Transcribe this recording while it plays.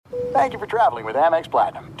Thank you for traveling with Amex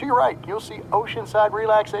Platinum. To your right, you'll see oceanside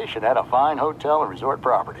relaxation at a fine hotel and resort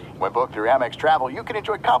property. When booked through Amex Travel, you can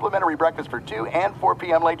enjoy complimentary breakfast for 2 and 4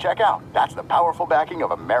 p.m. late checkout. That's the powerful backing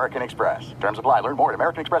of American Express. Terms apply. Learn more at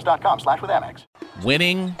americanexpress.com/withAmex.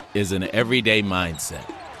 Winning is an everyday mindset,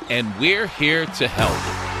 and we're here to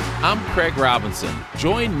help. I'm Craig Robinson.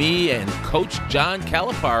 Join me and Coach John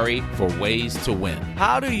Calipari for Ways to Win.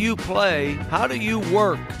 How do you play? How do you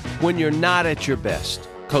work when you're not at your best?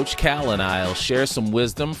 Coach Cal and I will share some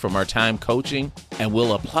wisdom from our time coaching, and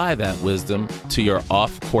we'll apply that wisdom to your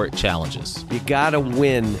off-court challenges. You gotta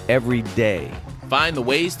win every day. Find the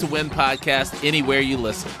Ways to Win podcast anywhere you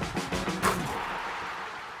listen.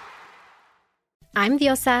 I'm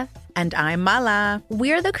Diosa. And I'm Mala.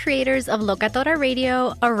 We're the creators of Locatora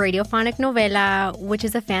Radio, a radiophonic novela, which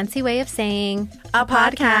is a fancy way of saying a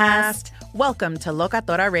podcast. Welcome to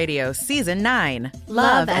Locatora Radio Season 9.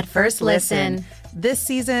 Love at First Listen. This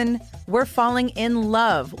season, we're falling in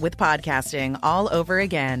love with podcasting all over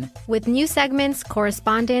again. With new segments,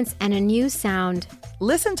 correspondence, and a new sound.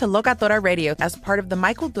 Listen to Locatora Radio as part of the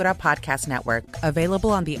My Cultura Podcast Network. Available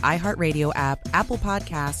on the iHeartRadio app, Apple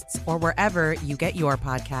Podcasts, or wherever you get your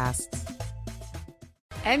podcasts.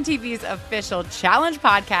 MTV's official Challenge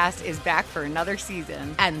podcast is back for another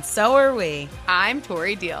season. And so are we. I'm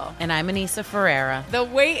Tori Deal. And I'm Anissa Ferreira. The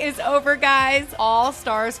wait is over, guys. All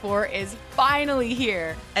Stars 4 is finally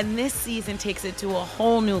here. And this season takes it to a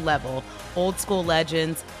whole new level. Old school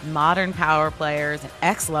legends, modern power players, and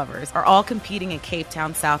ex-lovers are all competing in Cape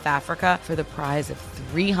Town, South Africa for the prize of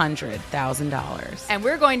 $300,000. And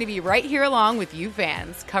we're going to be right here along with you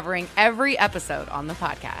fans, covering every episode on the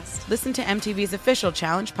podcast. Listen to MTV's official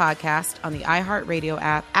Challenge podcast on the iHeartRadio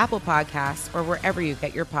app, Apple Podcasts, or wherever you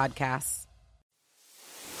get your podcasts.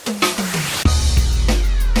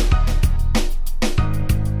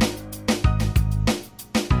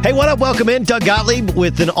 Hey, what up? Welcome in. Doug Gottlieb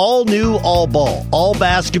with an all-new all-ball, all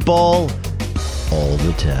basketball, all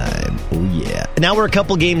the time. Oh, yeah. Now we're a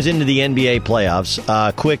couple games into the NBA playoffs.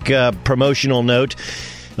 Quick promotional note.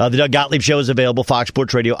 The Doug Gottlieb Show is available, Fox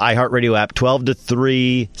Sports Radio, iHeartRadio app, 12 to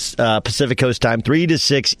 3 Pacific Coast time, 3 to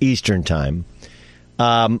 6 Eastern time.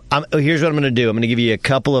 Here's what I'm going to do. I'm going to give you a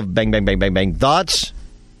couple of bang thoughts.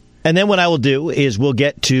 And then what I will do is we'll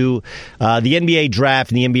get to the NBA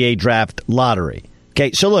draft and the NBA draft lottery.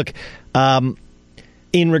 Okay, so look,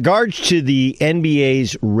 in regards to the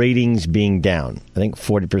NBA's ratings being down, I think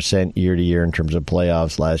 40% year to year in terms of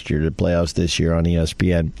playoffs last year to playoffs this year on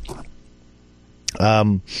ESPN.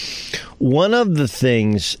 One of the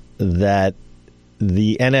things that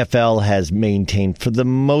the NFL has maintained for the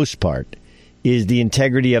most part is the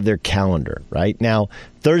integrity of their calendar, right? Now,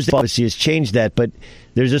 Thursday obviously has changed that, but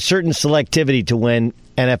there's a certain selectivity to when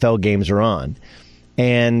NFL games are on.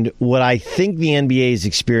 And what I think the NBA is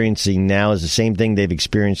experiencing now is the same thing they've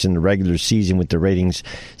experienced in the regular season with the ratings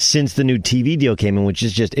since the new TV deal came in, which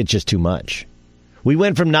is it's just too much. We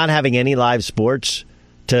went from not having any live sports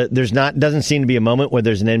to doesn't seem to be a moment where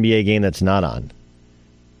there's an NBA game that's not on.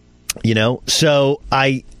 You know, so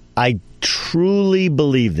I truly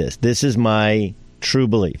believe this. This is my true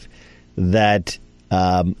belief that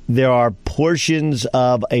there are portions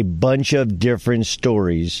of a bunch of different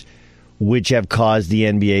stories which have caused the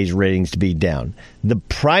NBA's ratings to be down. The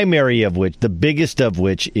primary of which, the biggest of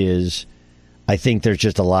which is, I think there's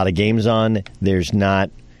just a lot of games on. There's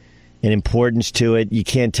not an importance to it. You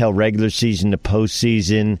can't tell regular season to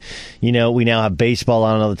postseason. You know, we now have baseball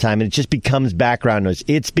on all the time, and it just becomes background noise.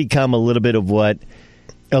 It's become a little bit of what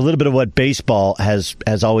baseball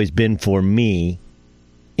has always been for me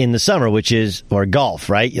in the summer, which is, or golf,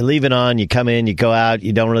 right? You leave it on, you come in, you go out,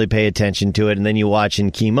 you don't really pay attention to it, and then you watch in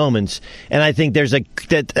key moments. And I think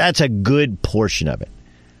that's a good portion of it.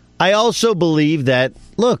 I also believe that,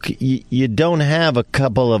 look, you don't have a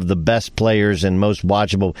couple of the best players and most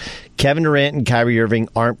watchable. Kevin Durant and Kyrie Irving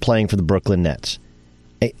aren't playing for the Brooklyn Nets.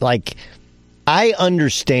 Like, I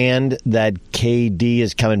understand that KD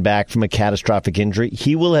is coming back from a catastrophic injury.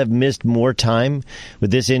 He will have missed more time with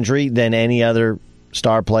this injury than any other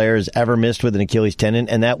star player has ever missed with an Achilles tendon,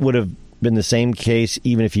 and that would have been the same case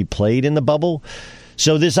even if he played in the bubble.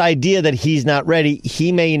 So this idea that he's not ready,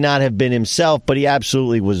 he may not have been himself, but he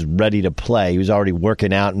absolutely was ready to play. He was already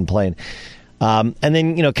working out and playing. And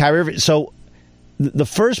then, you know, Kyrie Irving. So the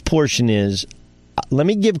first portion is, let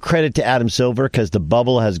me give credit to Adam Silver because the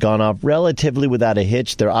bubble has gone off relatively without a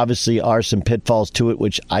hitch. There obviously are some pitfalls to it,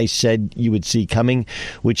 which I said you would see coming,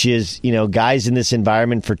 which is, you know, guys in this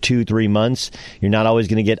environment for 2-3 months, you're not always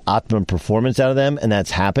going to get optimum performance out of them, and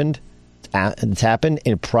that's happened. It's happened,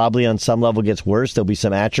 and probably on some level gets worse. There'll be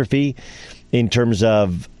some atrophy. in terms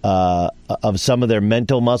of some of their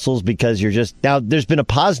mental muscles, because you're just now there's been a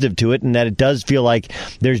positive to it, and that it does feel like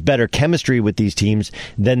there's better chemistry with these teams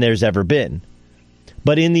than there's ever been.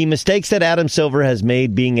 But in the mistakes that Adam Silver has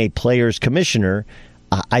made being a players commissioner,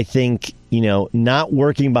 I think, not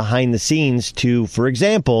working behind the scenes to, for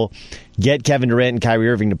example, get Kevin Durant and Kyrie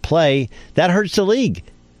Irving to play, that hurts the league.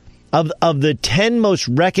 Of the 10 most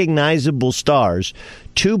recognizable stars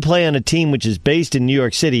to play on a team which is based in New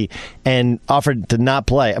York City and offered to not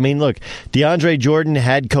play. I mean, look, DeAndre Jordan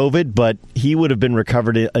had COVID, but he would have been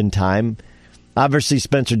recovered in time. Obviously,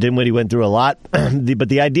 Spencer Dinwiddie went through a lot, but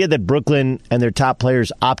the idea that Brooklyn and their top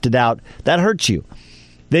players opted out, that hurts you.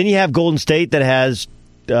 Then you have Golden State that has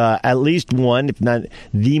at least one, if not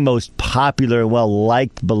the most popular and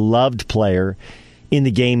well-liked, beloved player in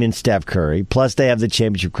the game in Steph Curry. Plus, they have the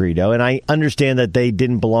championship credo. And I understand that they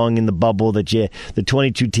didn't belong in the bubble, that the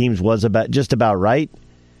 22 teams was just about right.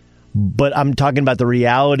 But I'm talking about the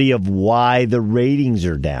reality of why the ratings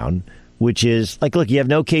are down, which is, like, look, you have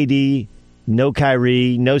no KD, no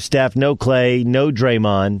Kyrie, no Steph, no Clay, no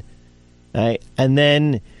Draymond. Right? And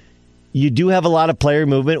then you do have a lot of player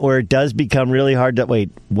movement where it does become really hard to... Wait,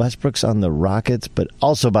 Westbrook's on the Rockets, but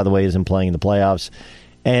also, by the way, isn't playing in the playoffs.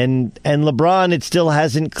 And LeBron, it still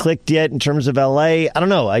hasn't clicked yet in terms of LA. I don't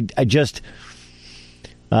know. I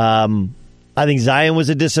think Zion was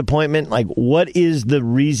a disappointment. Like, what is the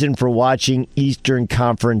reason for watching Eastern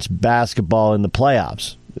Conference basketball in the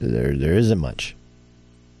playoffs? There isn't much.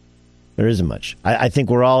 There isn't much. I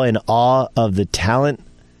think we're all in awe of the talent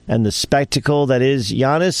and the spectacle that is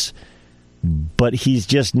Giannis, but he's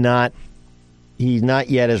just not. He's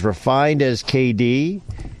not yet as refined as KD.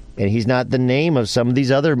 And he's not the name of some of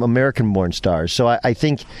these other American-born stars. So I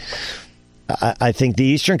think the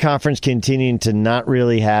Eastern Conference continuing to not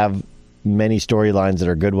really have many storylines that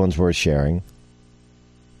are good ones worth sharing.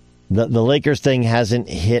 The Lakers thing hasn't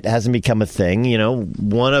become a thing.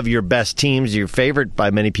 One of your best teams, your favorite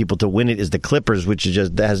by many people to win it, is the Clippers, which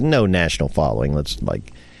that has no national following.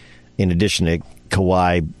 In addition to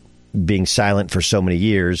Kawhi being silent for so many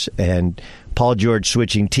years and Paul George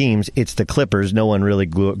switching teams, it's the Clippers. No one really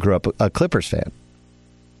grew up a Clippers fan.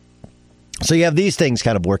 So you have these things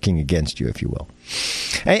kind of working against you, if you will.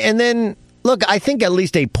 And then, look, I think at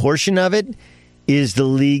least a portion of it is the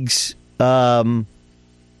league's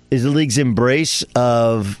embrace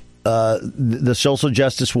of the social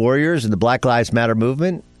justice warriors and the Black Lives Matter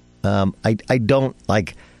movement. I'm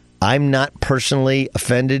not personally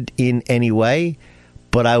offended in any way.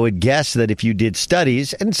 But I would guess that if you did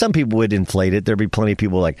studies, and some people would inflate it, there'd be plenty of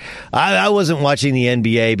people like, I wasn't watching the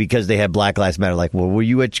NBA because they had Black Lives Matter. Like, well, were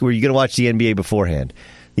you going to watch the NBA beforehand?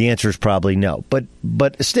 The answer is probably no.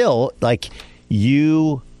 But still, like,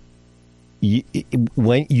 when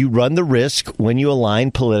you run the risk when you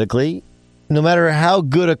align politically, no matter how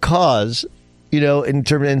good a cause, in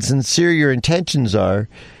terms and sincere your intentions are,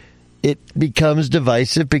 it becomes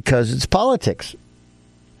divisive because it's politics.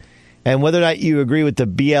 And whether or not you agree with the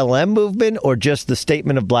BLM movement or just the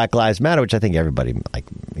statement of Black Lives Matter, which I think everybody,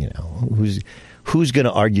 who's going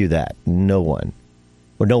to argue that? No one.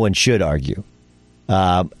 Or no one should argue.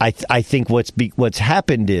 I think what's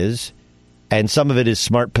happened is, and some of it is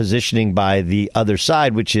smart positioning by the other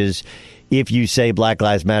side, which is if you say Black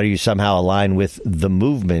Lives Matter, you somehow align with the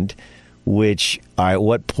movement, which, all right,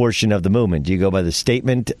 what portion of the movement? Do you go by the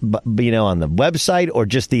statement, on the website, or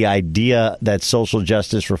just the idea that social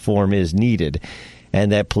justice reform is needed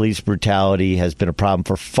and that police brutality has been a problem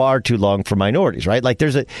for far too long for minorities, right? Like,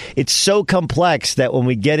 it's so complex that when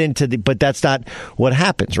we get into but that's not what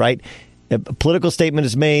happens, right? A political statement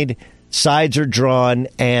is made, sides are drawn,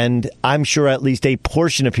 and I'm sure at least a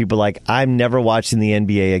portion of people are like, I'm never watching the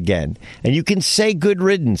NBA again. And you can say good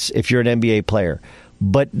riddance if you're an NBA player.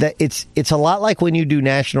 But it's a lot like when you do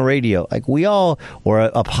national radio, like we all, or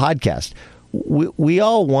a podcast, we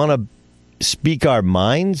all want to speak our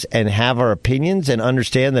minds and have our opinions and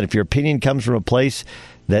understand that if your opinion comes from a place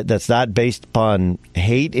that's not based upon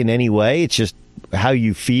hate in any way, it's just how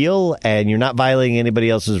you feel and you're not violating anybody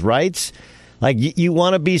else's rights. Like you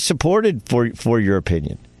want to be supported for your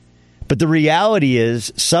opinion. But the reality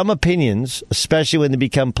is some opinions, especially when they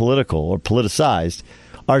become political or politicized,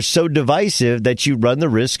 are so divisive that you run the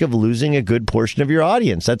risk of losing a good portion of your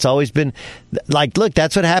audience. That's always been like, look,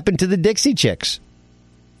 that's what happened to the Dixie Chicks.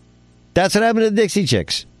 That's what happened to the Dixie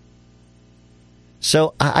Chicks.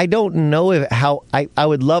 So I don't know how I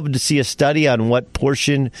would love to see a study on what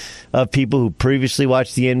portion of people who previously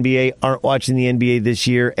watched the NBA aren't watching the NBA this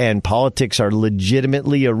year, and politics are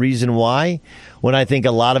legitimately a reason why, when I think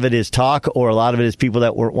a lot of it is talk or a lot of it is people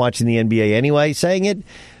that weren't watching the NBA anyway saying it.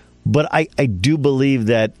 But I do believe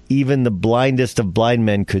that even the blindest of blind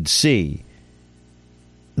men could see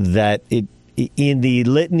that in the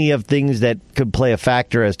litany of things that could play a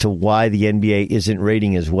factor as to why the NBA isn't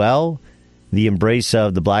rating as well, the embrace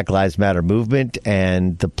of the Black Lives Matter movement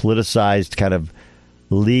and the politicized kind of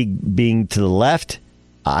league being to the left,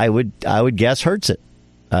 I would guess hurts it.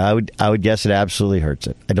 I would guess it absolutely hurts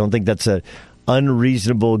it. I don't think that's an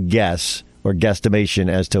unreasonable guess or guesstimation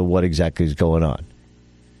as to what exactly is going on.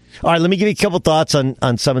 All right, let me give you a couple thoughts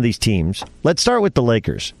on some of these teams. Let's start with the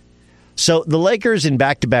Lakers. So the Lakers in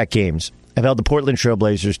back-to-back games have held the Portland Trail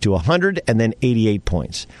Blazers to 100 and then 88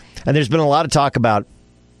 points. And there's been a lot of talk about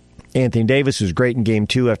Anthony Davis, who's great in Game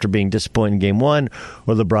 2 after being disappointed in Game 1,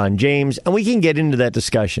 or LeBron James, and we can get into that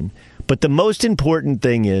discussion. But the most important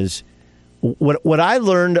thing is what I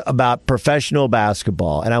learned about professional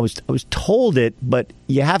basketball, and I was told it, but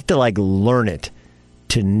you have to learn it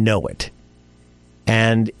to know it.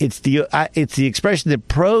 And it's the expression that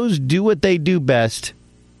pros do what they do best.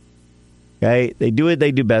 Okay, they do what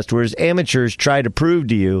they do best, whereas amateurs try to prove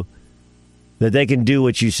to you that they can do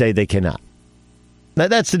what you say they cannot. Now,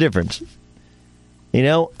 that's the difference. You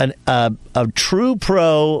know, a true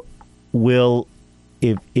pro will,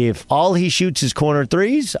 if all he shoots is corner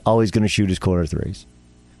threes, always going to shoot his corner threes.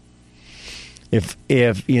 If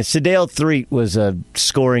Sedale Threatt was a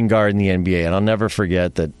scoring guard in the NBA, and I'll never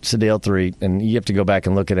forget that Sedale Threatt, and you have to go back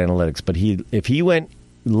and look at analytics, but if he went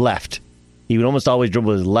left, he would almost always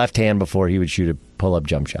dribble his left hand before he would shoot a pull-up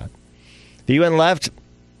jump shot. If he went left,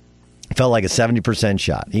 it felt like a 70%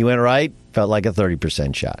 shot. He went right, felt like a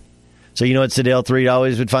 30% shot. So you know what Sedale Threatt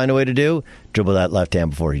always would find a way to do? Dribble that left hand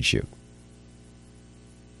before he'd shoot.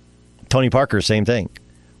 Tony Parker, same thing.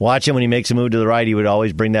 Watch him when he makes a move to the right, he would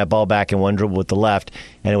always bring that ball back in one dribble with the left,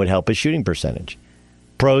 and it would help his shooting percentage.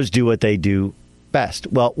 Pros do what they do best.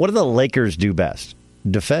 Well, what do the Lakers do best?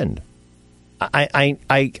 Defend. I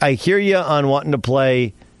hear you on wanting to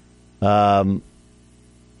play, wanting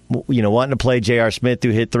to play J.R. Smith who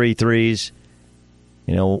hit 3 threes.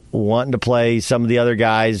 Wanting to play some of the other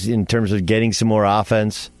guys in terms of getting some more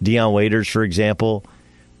offense. Deion Waiters, for example.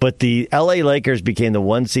 But the L.A. Lakers became the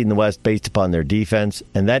 1 seed in the West based upon their defense,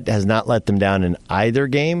 and that has not let them down in either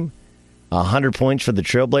game. 100 points for the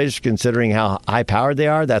Trailblazers, considering how high-powered they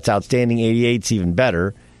are. That's outstanding. 88's even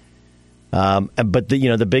better. But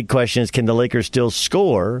the big question is, can the Lakers still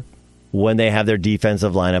score when they have their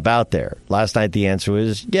defensive lineup out there? Last night, the answer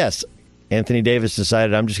was yes. Anthony Davis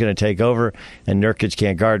decided, I'm just going to take over, and Nurkic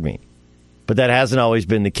can't guard me. But that hasn't always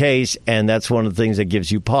been the case, and that's one of the things that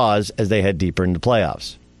gives you pause as they head deeper into the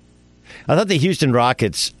playoffs. I thought the Houston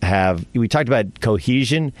Rockets we talked about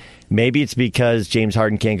cohesion. Maybe it's because James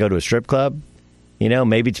Harden can't go to a strip club.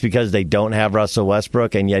 Maybe it's because they don't have Russell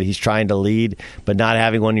Westbrook, and yet he's trying to lead, but not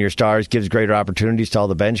having one of your stars gives greater opportunities to all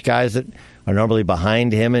the bench guys that are normally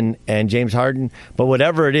behind him and James Harden. But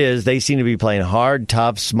whatever it is, they seem to be playing hard,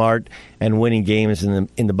 tough, smart, and winning games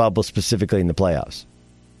in the bubble, specifically in the playoffs.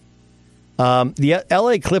 The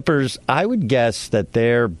L.A. Clippers, I would guess that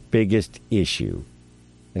their biggest issue,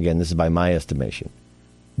 again, this is by my estimation,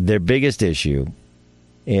 their biggest issue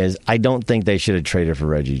is I don't think they should have traded for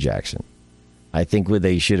Reggie Jackson. I think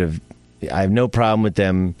they should have. I have no problem with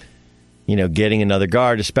them, getting another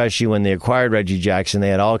guard, especially when they acquired Reggie Jackson. They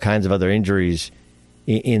had all kinds of other injuries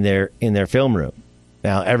in their film room.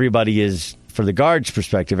 Now, everybody is, for the guards'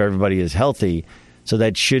 perspective, everybody is healthy, so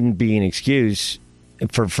that shouldn't be an excuse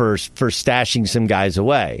for stashing some guys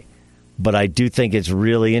away. But I do think it's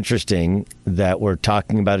really interesting that we're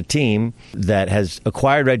talking about a team that has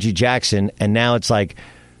acquired Reggie Jackson, and now it's like,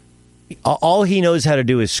 all he knows how to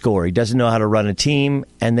do is score. He doesn't know how to run a team.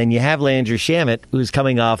 And then you have Landry Shamet, who's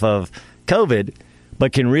coming off of COVID,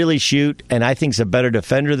 but can really shoot, and I think is a better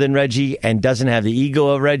defender than Reggie, and doesn't have the ego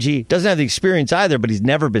of Reggie. Doesn't have the experience either, but he's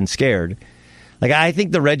never been scared. I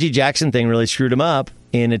think the Reggie Jackson thing really screwed him up.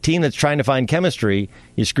 In a team that's trying to find chemistry,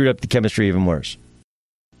 you screwed up the chemistry even worse.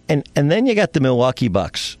 And then you got the Milwaukee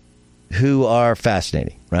Bucks, who are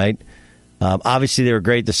fascinating, right? Obviously, they were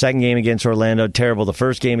great the second game against Orlando, terrible the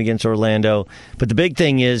first game against Orlando. But the big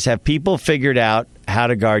thing is, have people figured out how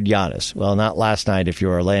to guard Giannis? Well, not last night if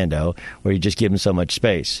you're Orlando, where you just give him so much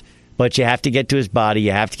space. But you have to get to his body.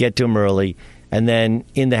 You have to get to him early. And then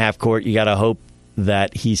in the half court, you got to hope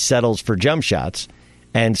that he settles for jump shots.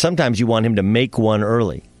 And sometimes you want him to make one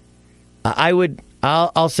early.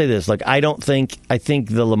 I'll say this. I think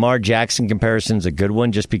the Lamar Jackson comparison is a good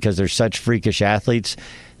one just because they're such freakish athletes.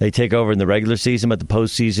 They take over in the regular season, but the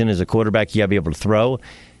postseason as a quarterback, you got to be able to throw.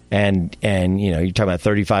 And you're talking about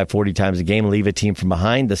 35, 40 times a game, leave a team from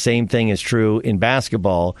behind. The same thing is true in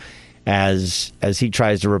basketball as he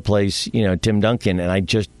tries to replace, Tim Duncan. And I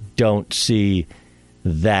just don't see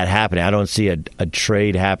that happening. I don't see a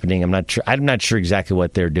trade happening. I'm not sure exactly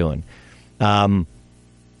what they're doing.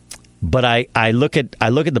 But I look at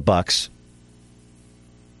the Bucks,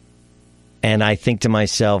 and I think to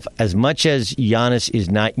myself, as much as Giannis is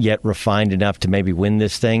not yet refined enough to maybe win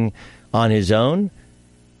this thing on his own,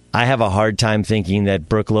 I have a hard time thinking that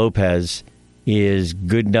Brook Lopez is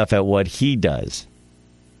good enough at what he does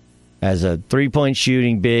as a three-point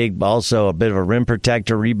shooting big, but also a bit of a rim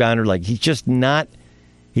protector, rebounder. Like, he's not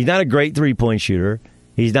a great three-point shooter.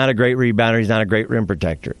 He's not a great rebounder. He's not a great rim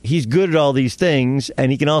protector. He's good at all these things,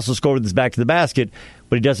 and he can also score with his back to the basket,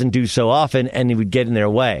 but he doesn't do so often, and he would get in their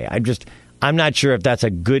way. I'm not sure if that's a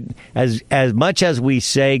good, as much as we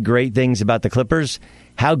say great things about the Clippers,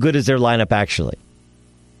 how good is their lineup actually?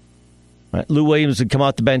 Right? Lou Williams would come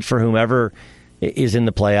off the bench for whomever is in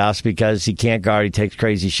the playoffs because he can't guard, he takes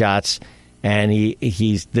crazy shots, and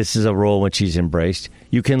this is a role in which he's embraced.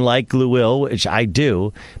 You can like Lou Will, which I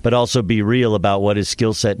do, but also be real about what his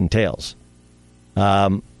skill set entails.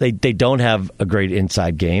 They don't have a great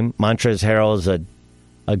inside game. Montrezl Harrell is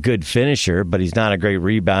a good finisher, but he's not a great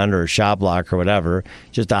rebounder or shot blocker or whatever,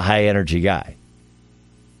 just a high-energy guy.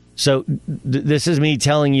 So this is me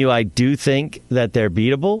telling you I do think that they're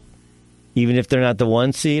beatable, even if they're not the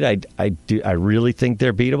 1 seed. I really think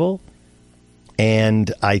they're beatable.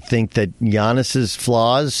 And I think that Giannis's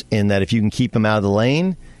flaws in that if you can keep him out of the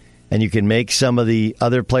lane and you can make some of the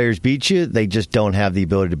other players beat you, they just don't have the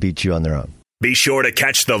ability to beat you on their own. Be sure to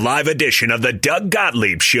catch the live edition of the Doug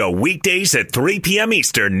Gottlieb Show weekdays at 3 p.m.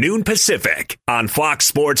 Eastern, noon Pacific on Fox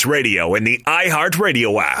Sports Radio and the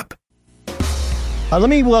iHeartRadio app. Let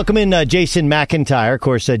me welcome in Jason McIntyre. Of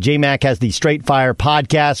course, J-Mac has the Straight Fire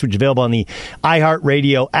podcast, which is available on the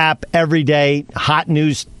iHeartRadio app every day. Hot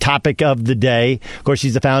news topic of the day. Of course,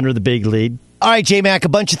 he's the founder of The Big Lead. All right, J-Mac, a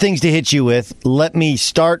bunch of things to hit you with. Let me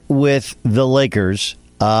start with the Lakers.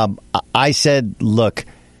 I said, look,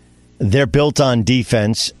 they're built on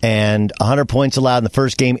defense, and 100 points allowed in the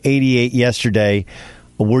first game, 88 yesterday.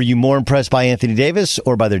 Were you more impressed by Anthony Davis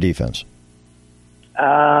or by their defense?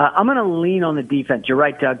 I'm going to lean on the defense. You're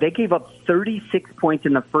right, Doug. They gave up 36 points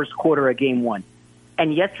in the first quarter of Game 1.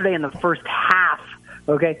 And yesterday in the first half,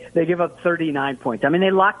 they gave up 39 points. I mean, they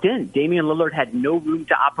locked in. Damian Lillard had no room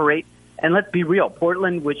to operate. And let's be real,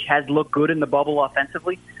 Portland, which has looked good in the bubble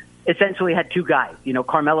offensively, essentially had two guys. You know,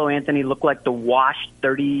 Carmelo Anthony looked like the washed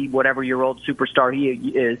 30-whatever-year-old superstar he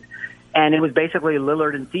is. And it was basically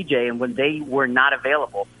Lillard and CJ. And when they were not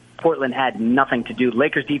available, Portland had nothing to do.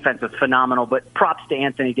 Lakers defense was phenomenal, but props to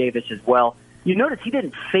Anthony Davis as well. You notice he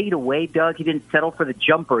didn't fade away, Doug. He didn't settle for the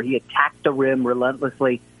jumper. He attacked the rim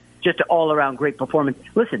relentlessly. Just an all-around great performance.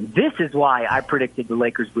 Listen, this is why I predicted the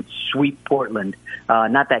Lakers would sweep Portland,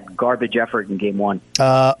 not that garbage effort in Game 1.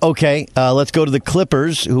 Okay, let's go to the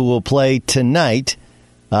Clippers, who will play tonight.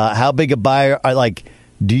 How big a buyer?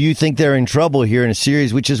 Do you think they're in trouble here in a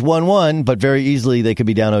series which is 1-1, but very easily they could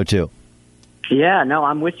be down 0-2? Yeah, no,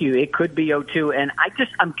 I'm with you. It could be 0-2, and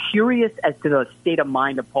I'm curious as to the state of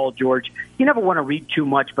mind of Paul George. You never want to read too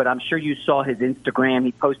much, but I'm sure you saw his Instagram.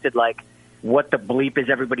 He posted what the bleep is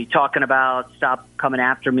everybody talking about? Stop coming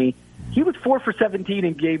after me. He was 4 for 17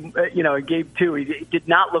 in game 2. He did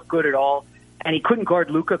not look good at all, and he couldn't guard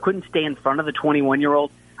Luka, couldn't stay in front of the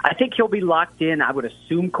 21-year-old. I think he'll be locked in. I would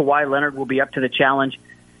assume Kawhi Leonard will be up to the challenge.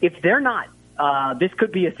 If they're not, this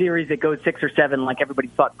could be a series that goes 6 or 7, like everybody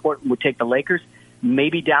thought Portland would take the Lakers.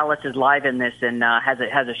 Maybe Dallas is live in this and has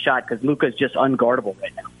a shot because Luka's just unguardable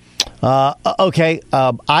right now. Okay,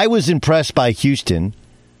 I was impressed by Houston.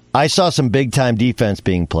 I saw some big-time defense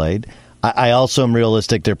being played. I also am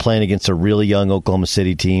realistic. They're playing against a really young Oklahoma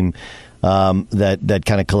City team that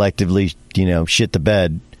kind of collectively, shit the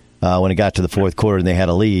bed when it got to the fourth quarter and they had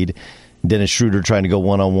a lead. Dennis Schroeder trying to go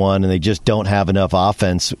one-on-one, and they just don't have enough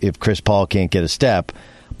offense if Chris Paul can't get a step.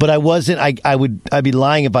 But I wasn't. I'd be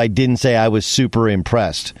lying if I didn't say I was super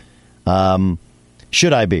impressed.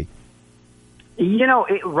 Should I be?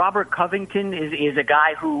 Robert Covington is a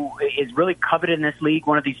guy who is really coveted in this league,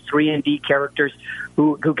 one of these 3-and-D characters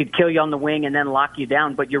who could kill you on the wing and then lock you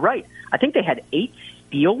down. But you're right. I think they had 8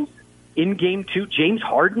 steals in Game 2. James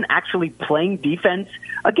Harden actually playing defense,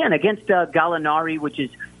 again, against Gallinari, which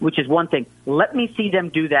is one thing. Let me see them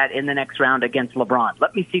do that in the next round against LeBron.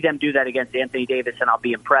 Let me see them do that against Anthony Davis, and I'll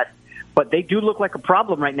be impressed. But they do look like a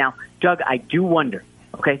problem right now. Doug, I do wonder.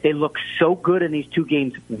 Okay, they look so good in these 2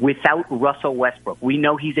 games without Russell Westbrook. We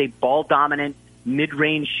know he's a ball-dominant,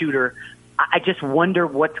 mid-range shooter. I just wonder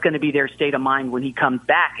what's going to be their state of mind when he comes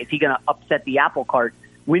back. Is he going to upset the apple cart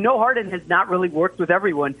We know Harden has not really worked with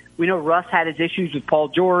everyone. We know Russ had his issues with Paul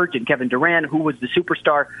George and Kevin Durant, who was the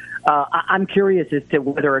superstar. I'm curious as to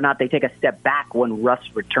whether or not they take a step back when Russ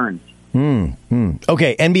returns.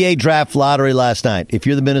 Okay, NBA draft lottery last night. If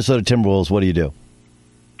you're the Minnesota Timberwolves, what do you do?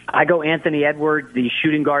 I go Anthony Edwards, the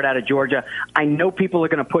shooting guard out of Georgia. I know people are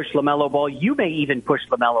going to push LaMelo Ball. You may even push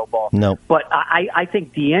LaMelo Ball. No. But I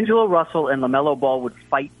think D'Angelo Russell and LaMelo Ball would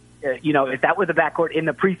fight, if that were the backcourt in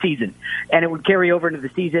the preseason, and it would carry over into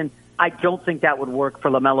the season. I don't think that would work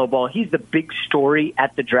for LaMelo Ball. He's the big story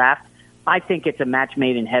at the draft. I think it's a match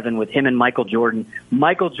made in heaven with him and Michael Jordan.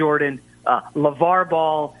 Michael Jordan, LeVar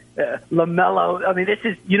Ball, LaMelo. I mean, this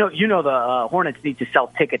is, the Hornets need to sell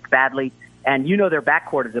tickets badly. And their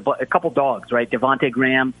backcourt is a couple dogs, right? Devontae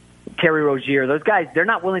Graham, Terry Rozier. Those guys, they're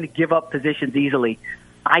not willing to give up positions easily.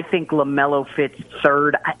 I think LaMelo fits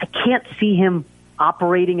third. I can't see him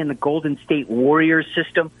operating in the Golden State Warriors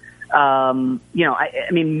system.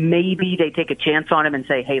 Maybe they take a chance on him and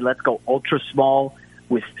say, hey, let's go ultra small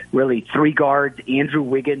with really three guards, Andrew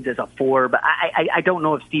Wiggins as a four. But I don't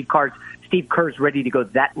know if Steve Kerr's ready to go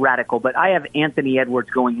that radical. But I have Anthony Edwards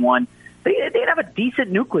going one. They'd have a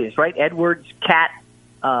decent nucleus, right? Edwards, Cat,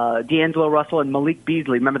 D'Angelo Russell, and Malik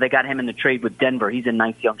Beasley. Remember, they got him in the trade with Denver. He's a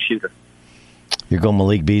nice young shooter. You're going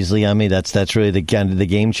Malik Beasley on me. That's really the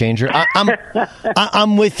game changer.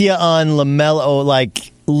 I'm with you on LaMelo.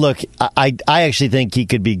 Like, look, I actually think he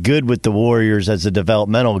could be good with the Warriors as a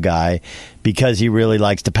developmental guy because he really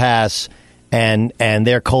likes to pass. And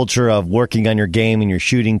their culture of working on your game and your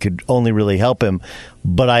shooting could only really help him.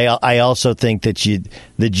 But I also think that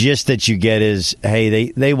the gist that you get is,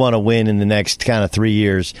 hey, they want to win in the next kind of 3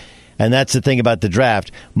 years. And that's the thing about the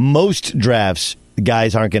draft. Most drafts,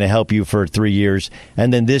 guys aren't going to help you for 3 years.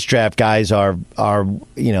 And then this draft, guys are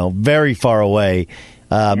very far away,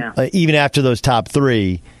 even after those top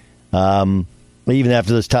three. Even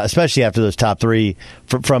after those, especially after those top three,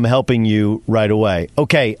 from helping you right away.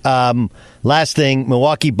 Okay, last thing: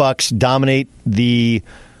 Milwaukee Bucks dominate the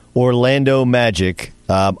Orlando Magic.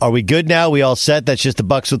 Are we good now? We all set? That's just the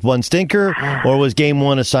Bucks with one stinker, or was Game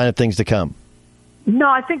 1 a sign of things to come? No,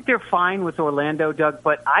 I think they're fine with Orlando, Doug.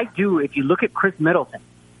 But I do. If you look at Chris Middleton,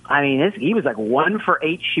 I mean, he was like 1 for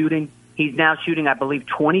 8 shooting. He's now shooting, I believe,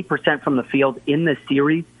 20% from the field in this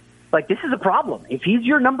series. Like, this is a problem. If he's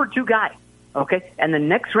your number 2 guy. Okay, and the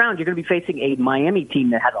next round you're going to be facing a Miami team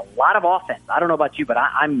that has a lot of offense. I don't know about you, but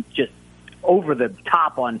I'm just over the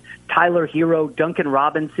top on Tyler Hero, Duncan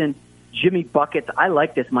Robinson, Jimmy Buckets. I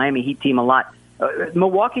like this Miami Heat team a lot.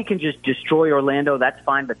 Milwaukee can just destroy Orlando. That's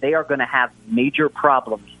fine, but they are going to have major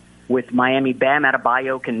problems with Miami. Bam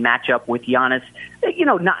Adebayo can match up with Giannis.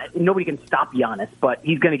 Nobody can stop Giannis, but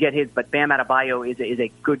he's going to get his. But Bam Adebayo is a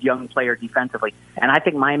good young player defensively, and I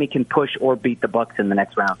think Miami can push or beat the Bucks in the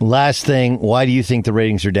next round. Last thing, why do you think the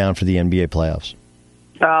ratings are down for the NBA playoffs?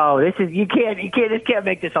 Oh, you can't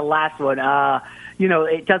make this a last one.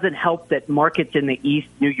 It doesn't help that markets in the East,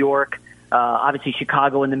 New York, obviously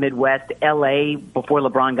Chicago in the Midwest, LA before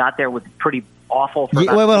LeBron got there was pretty awful for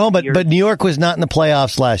but New York was not in the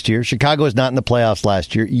playoffs last year. Chicago was not in the playoffs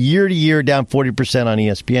last year. Year to year, down 40% on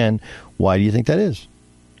ESPN. Why do you think that is?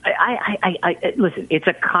 Listen, it's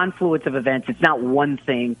a confluence of events. It's not one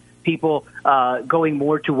thing. People going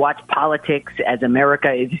more to watch politics as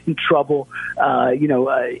America is in trouble.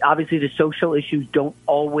 Obviously the social issues don't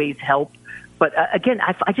always help. But again,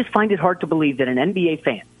 I just find it hard to believe that an NBA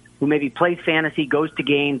fan who maybe plays fantasy, goes to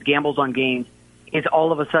games, gambles on games, is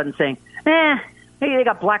all of a sudden saying, hey, they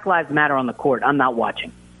got Black Lives Matter on the court. I'm not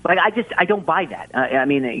watching. Like, I don't buy that. I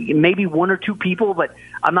mean, maybe 1 or 2 people, but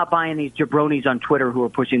I'm not buying these jabronis on Twitter who are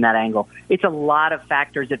pushing that angle. It's a lot of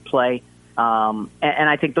factors at play, and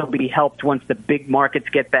I think they'll be helped once the big markets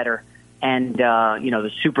get better and,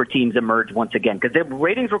 the super teams emerge once again. Because their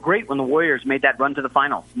ratings were great when the Warriors made that run to the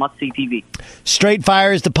finals. Must-see TV. Straight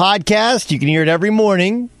Fire is the podcast. You can hear it every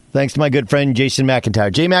morning. Thanks to my good friend Jason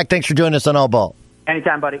McIntyre. J-Mac, thanks for joining us on All Ball.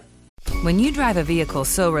 Anytime, buddy. When you drive a vehicle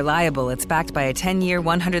so reliable it's backed by a 10-year,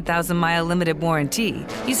 100,000-mile limited warranty,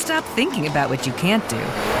 you stop thinking about what you can't do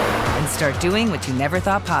and start doing what you never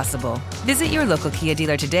thought possible. Visit your local Kia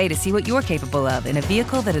dealer today to see what you're capable of in a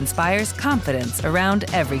vehicle that inspires confidence around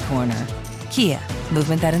every corner. Kia,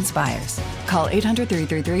 movement that inspires. Call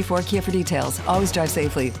 800-333-4KIA for details. Always drive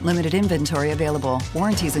safely. Limited inventory available.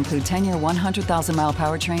 Warranties include 10-year 100,000-mile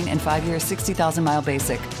powertrain and 5-year 60,000-mile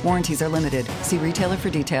basic. Warranties are limited. See retailer for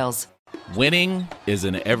details. Winning is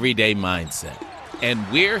an everyday mindset, and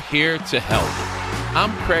we're here to help.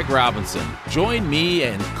 I'm Craig Robinson. Join me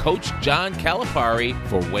and Coach John Calipari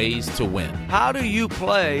for Ways to Win. How do you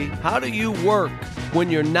play? How do you work when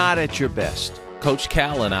you're not at your best? Coach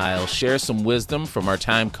Cal and I will share some wisdom from our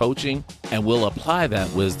time coaching, and we'll apply that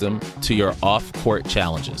wisdom to your off-court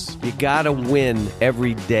challenges. You got to win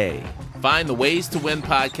every day. Find the Ways to Win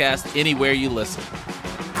podcast anywhere you listen.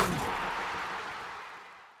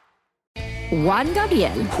 Juan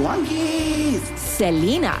Gabriel, Juanquis,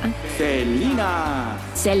 Selena, Selena,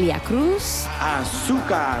 Celia Cruz,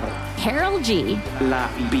 Azúcar, Harold G, La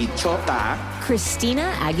Bichota,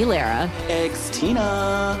 Christina Aguilera,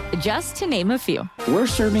 Ex-Tina, just to name a few. We're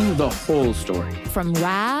serving the whole story. From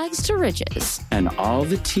rags to riches. And all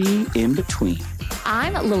the tea in between.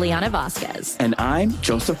 I'm Liliana Vasquez. And I'm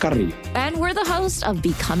Joseph Carrillo. And we're the host of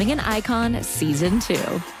Becoming an Icon Season 2.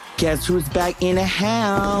 Guess who's back in the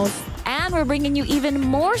house? And we're bringing you even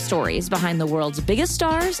more stories behind the world's biggest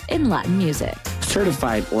stars in Latin music.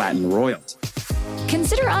 Certified Latin royalty.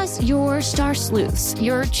 Consider us your star sleuths,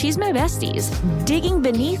 your chisme besties, digging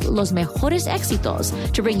beneath los mejores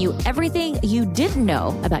éxitos to bring you everything you didn't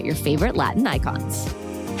know about your favorite Latin icons.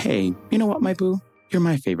 Hey, you know what, my boo? You're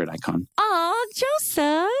my favorite icon. Aw,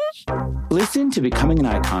 Joseph. Listen to Becoming an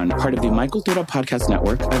Icon, part of the Michael Dura Podcast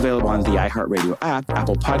Network, available on the iHeartRadio app,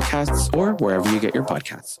 Apple Podcasts, or wherever you get your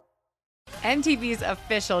podcasts. MTV's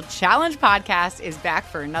official Challenge podcast is back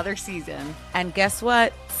for another season. And guess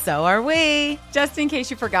what? So are we. Just in case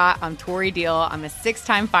you forgot, I'm Tori Deal. I'm a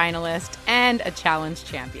 6-time finalist and a Challenge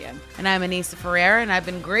champion. And I'm Anissa Ferreira, and I've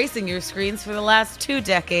been gracing your screens for the last 2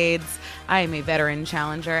 decades. I am a veteran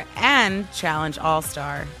challenger and Challenge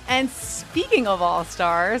All-Star. And speaking of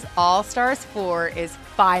All-Stars, All-Stars 4 is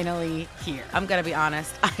finally here. I'm going to be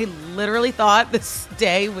honest. I literally thought this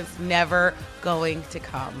day was never going to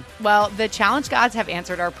come. Well, the Challenge gods have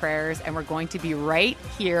answered our prayers, and we're going to be right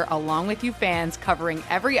here along with you fans covering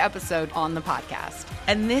every episode on the podcast.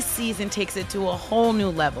 And this season takes it to a whole new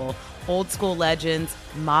level. Old school legends,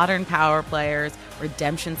 modern power players,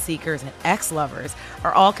 redemption seekers, and ex-lovers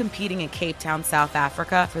are all competing in Cape Town, South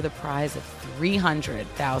Africa for the prize of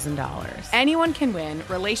 $300,000. Anyone can win,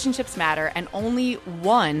 relationships matter, and only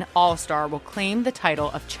one All-Star will claim the title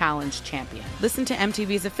of Challenge champion. Listen to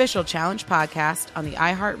MTV's official Challenge podcast on the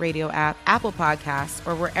iHeartRadio app, Apple Podcasts,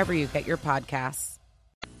 or wherever you get your podcasts.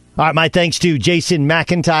 All right, my thanks to Jason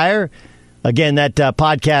McIntyre. Again, that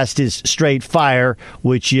podcast is Straight Fire,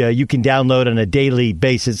 which you can download on a daily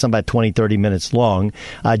basis. It's about 20, 30 minutes long.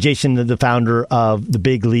 Jason, the founder of The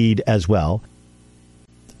Big Lead as well.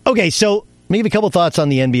 Okay, so maybe a couple thoughts on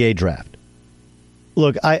the NBA draft.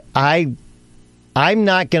 Look, I'm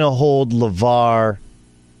not going to hold LeVar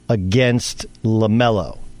against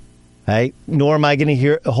LaMelo, right? Nor am I going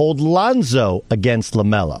to hold Lonzo against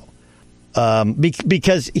LaMelo.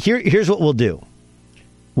 Because here's what we'll do.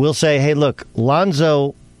 We'll say, hey, look,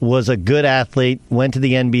 Lonzo was a good athlete, went to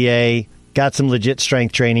the NBA, got some legit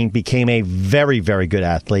strength training, became a very, very good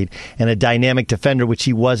athlete, and a dynamic defender, which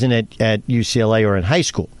he wasn't at UCLA or in high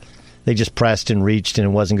school. They just pressed and reached, and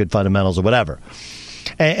it wasn't good fundamentals or whatever.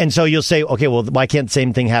 And so you'll say, okay, well, why can't the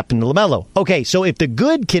same thing happen to LaMelo? Okay, so if the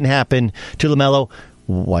good can happen to LaMelo,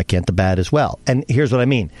 why can't the bad as well? And here's what I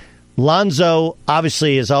mean. Lonzo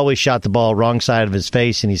obviously has always shot the ball wrong side of his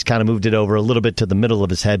face, and he's kind of moved it over a little bit to the middle of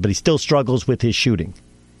his head, but he still struggles with his shooting.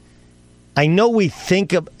 I know we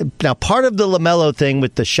think of now part of the LaMelo thing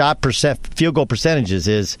with the field goal percentages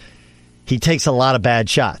is he takes a lot of bad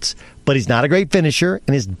shots, but he's not a great finisher,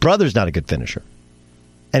 and his brother's not a good finisher,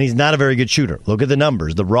 and he's not a very good shooter. Look at the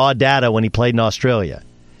numbers, the raw data when he played in Australia.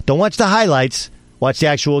 Don't watch the highlights, watch the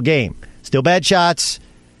actual game. Still bad shots,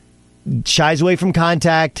 shies away from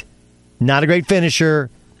contact. Not a great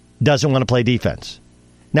finisher, doesn't want to play defense.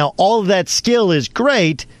 Now, all of that skill is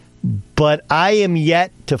great, but I am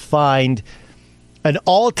yet to find an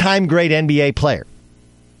all-time great NBA player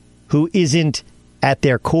who isn't, at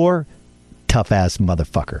their core, tough-ass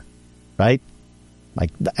motherfucker, right?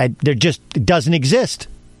 Like, there just doesn't exist.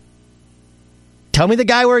 Tell me the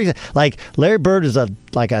guy where he's... Like, Larry Bird is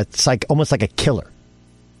almost like a killer.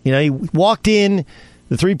 You know, he walked in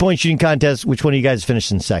the three-point shooting contest. Which one of you guys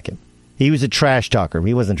finished in second? He was a trash talker.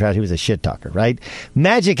 He wasn't trash. He was a shit talker, right?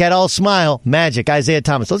 Magic had all smile. Magic, Isaiah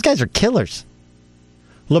Thomas. Those guys are killers.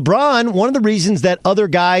 LeBron, one of the reasons that other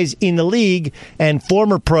guys in the league and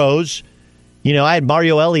former pros, you know, I had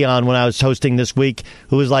Mario Elie on when I was hosting this week,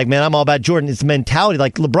 who was like, man, I'm all about Jordan. It's mentality.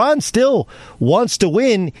 Like, LeBron still wants to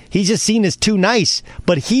win. He's just seen as too nice,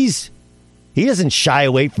 but he doesn't shy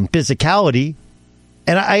away from physicality.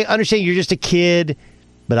 And I understand you're just a kid,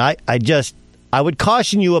 but I would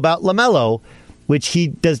caution you about LaMelo, which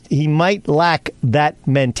he might lack that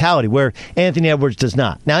mentality, where Anthony Edwards does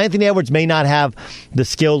not. Now, Anthony Edwards may not have the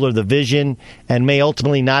skill or the vision and may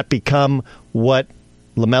ultimately not become what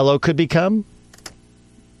LaMelo could become.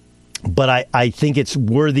 But I think it's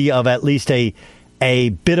worthy of at least a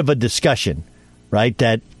bit of a discussion, right?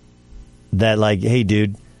 That like, hey,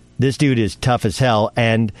 dude, this dude is tough as hell.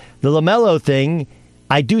 And the LaMelo thing,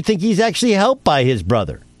 I do think he's actually helped by his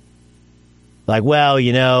brother. Like, well,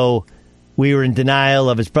 we were in denial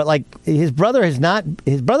of his brother. Like, his brother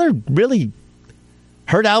really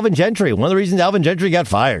hurt Alvin Gentry. One of the reasons Alvin Gentry got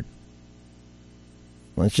fired.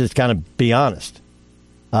 Let's just kind of be honest.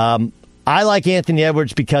 I like Anthony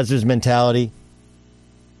Edwards because of his mentality.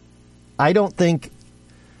 I don't think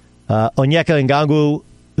Onyeka Ngongwu,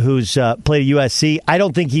 who's played at USC, I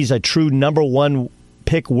don't think he's a true number one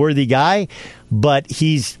pick worthy guy, but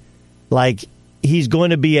he's going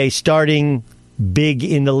to be a starting big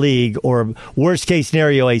in the league, or worst case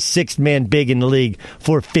scenario, a sixth man big in the league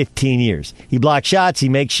for 15 years. He blocks shots. He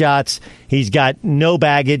makes shots. He's got no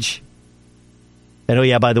baggage. And oh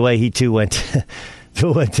yeah, by the way, he too went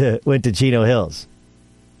to Chino Hills.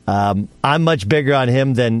 I'm much bigger on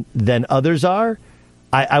him than others are.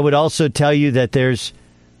 I would also tell you that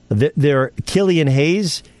Killian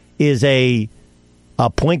Hayes is a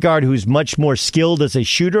point guard who's much more skilled as a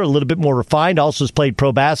shooter, a little bit more refined, also has played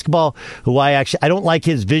pro basketball, who I don't like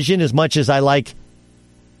his vision as much as I like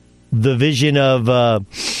the vision of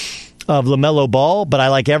LaMelo Ball, but I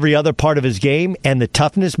like every other part of his game and the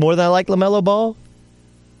toughness more than I like LaMelo Ball.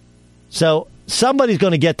 So somebody's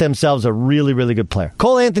going to get themselves a really, really good player.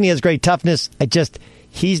 Cole Anthony has great toughness.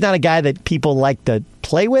 He's not a guy that people like to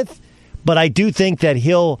play with, but I do think that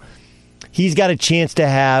he's got a chance to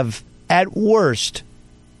have, at worst,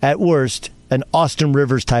 an Austin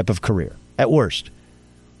Rivers type of career. At worst.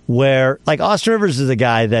 Where, like, Austin Rivers is a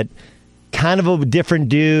guy that kind of a different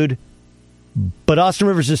dude, but Austin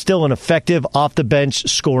Rivers is still an effective off-the-bench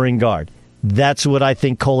scoring guard. That's what I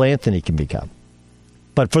think Cole Anthony can become.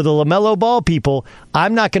 But for the LaMelo Ball people,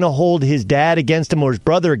 I'm not going to hold his dad against him or his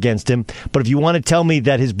brother against him. But if you want to tell me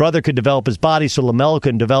that his brother could develop his body so LaMelo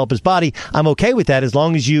couldn't develop his body, I'm okay with that as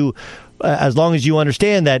long as you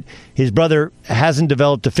understand that his brother hasn't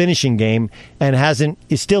developed a finishing game and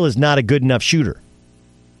still is not a good enough shooter.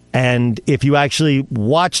 And if you actually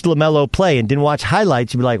watched LaMelo play and didn't watch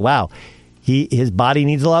highlights, you'd be like, wow, his body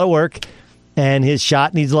needs a lot of work and his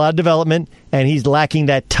shot needs a lot of development and he's lacking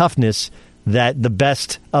that toughness that the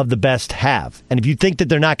best of the best have. And if you think that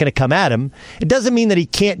they're not going to come at him, it doesn't mean that he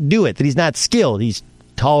can't do it, that he's not skilled. He's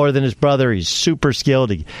taller than his brother. He's super skilled.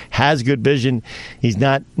 He has good vision. He's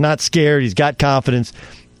not scared. He's got confidence.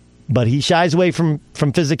 But he shies away from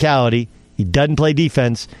physicality. He doesn't play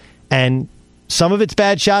defense. And some of it's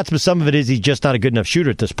bad shots, but some of it is he's just not a good enough shooter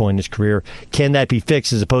at this point in his career. Can that be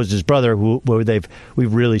fixed as opposed to his brother,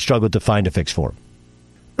 we've really struggled to find a fix for him?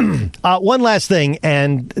 One last thing,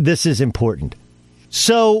 and this is important.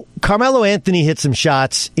 So Carmelo Anthony hit some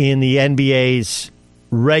shots in the NBA's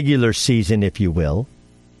regular season, if you will,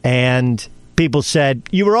 and people said,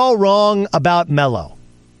 you were all wrong about Melo.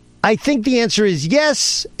 I think the answer is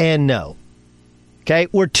yes and no. Okay,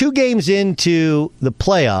 we're 2 games into the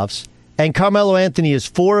playoffs, and Carmelo Anthony is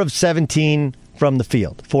 4 of 17 from the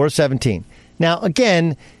field. 4 of 17. Now,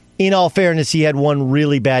 again, in all fairness, he had one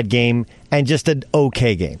really bad game and just an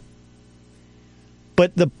okay game.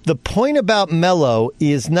 But the point about Melo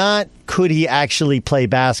is not could he actually play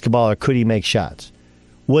basketball or could he make shots.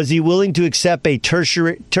 Was he willing to accept a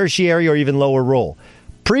tertiary or even lower role?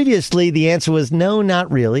 Previously, the answer was no, not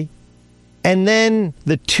really. And then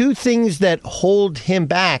the 2 things that hold him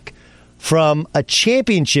back from a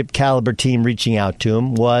championship caliber team reaching out to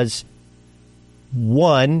him was,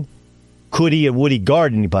 1, could he or would he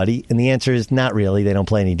guard anybody? And the answer is not really. They don't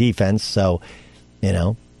play any defense. So,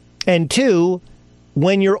 And 2,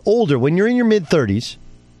 when you're older, when you're in your mid-30s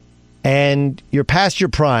and you're past your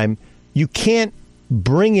prime, you can't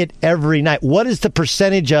bring it every night. What is the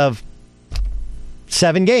percentage of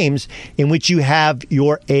 7 games in which you have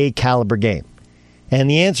your A-caliber game? And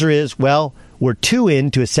the answer is, well, we're 2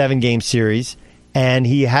 into a 7-game series, and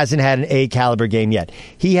he hasn't had an A-caliber game yet.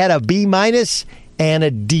 He had a B- and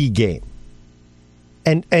a D game.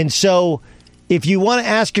 And so if you want to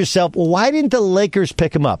ask yourself, well, why didn't the Lakers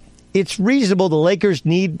pick him up? It's reasonable. The Lakers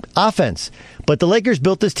need offense. But the Lakers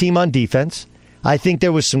built this team on defense. I think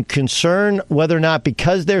there was some concern whether or not,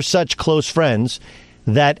 because they're such close friends,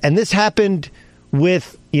 that, and this happened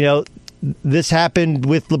with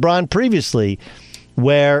LeBron previously,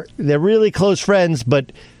 where they're really close friends,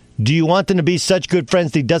 but do you want them to be such good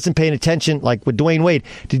friends that he doesn't pay attention, like with Dwayne Wade?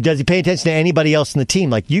 Does he pay attention to anybody else in the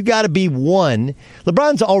team? Like, you got to be one.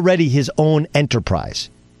 LeBron's already his own enterprise.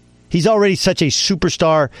 He's already such a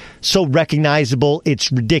superstar, so recognizable,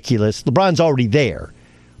 it's ridiculous. LeBron's already there.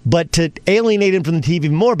 But to alienate him from the team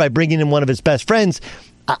even more by bringing in one of his best friends,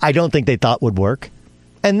 I don't think they thought would work.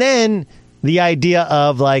 And then the idea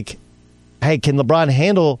of like, hey, can LeBron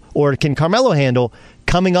handle or can Carmelo handle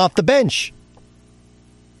coming off the bench?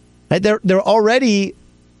 They're already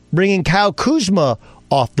bringing Kyle Kuzma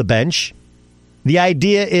off the bench. The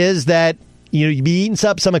idea is that you'd be eating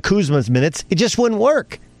up some of Kuzma's minutes. It just wouldn't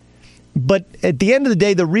work. But at the end of the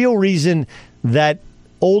day, the real reason that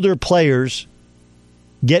older players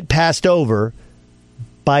get passed over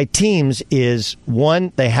by teams is,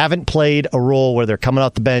 one, they haven't played a role where they're coming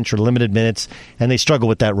off the bench or limited minutes, and they struggle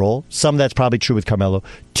with that role. Some of that's probably true with Carmelo.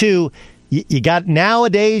 Two, you got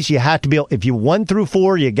nowadays, you have to be able, if you 1 through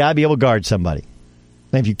 4, you got to be able to guard somebody.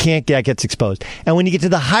 And if you can't, that gets exposed. And when you get to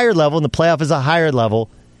the higher level, and the playoff is a higher level,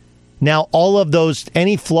 now all of those,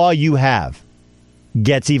 any flaw you have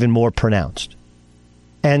gets even more pronounced.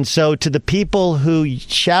 And so to the people who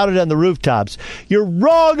shouted on the rooftops, you're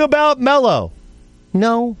wrong about Melo.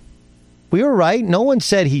 No, we were right. No one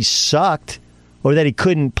said he sucked or that he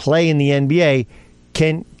couldn't play in the NBA.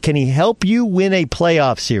 Can he help you win a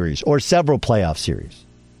playoff series or several playoff series?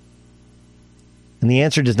 And the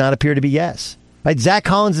answer does not appear to be yes. Right? Zach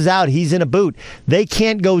Collins is out. He's in a boot. They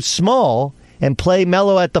can't go small and play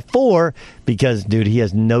Melo at the 4 because, dude, he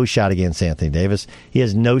has no shot against Anthony Davis. He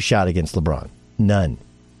has no shot against LeBron. None.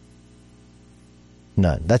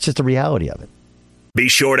 That's just the reality of it. Be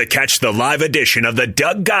sure to catch the live edition of the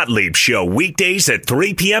Doug Gottlieb Show weekdays at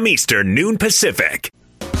 3 p.m. Eastern, noon Pacific.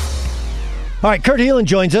 All right, Kurt Helin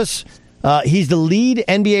joins us. He's the lead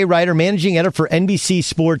NBA writer, managing editor for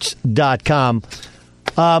NBCSports.com.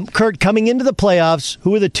 Kurt, coming into the playoffs,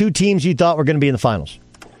 who are the 2 teams you thought were going to be in the finals?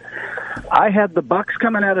 I had the Bucks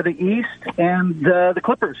coming out of the East and the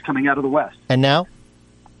Clippers coming out of the West. And now?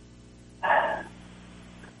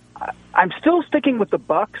 I'm still sticking with the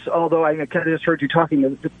Bucks, although I kind of just heard you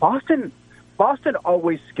talking. Boston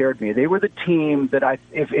always scared me. They were the team that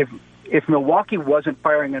if Milwaukee wasn't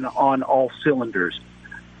firing on all cylinders,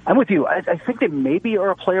 I'm with you. I think they maybe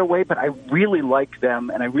are a play away, but I really like them,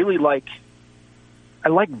 and I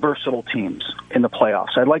like versatile teams in the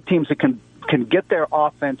playoffs. I like teams that can get their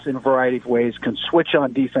offense in a variety of ways, can switch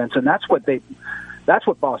on defense, and that's what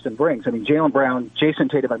Boston brings. I mean, Jaylen Brown, Jason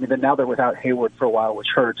Tatum. I mean, now they're without Hayward for a while, which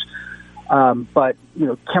hurts. But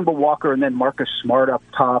Kemba Walker and then Marcus Smart up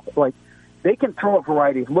top, like they can throw a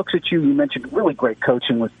variety of looks at you. You mentioned really great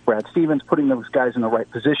coaching with Brad Stevens, putting those guys in the right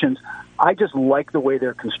positions. I just like the way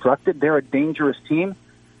they're constructed. They're a dangerous team.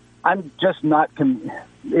 I'm just not.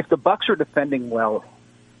 If the Bucks are defending well,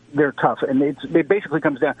 they're tough, and it basically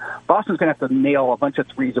comes down. Boston's going to have to nail a bunch of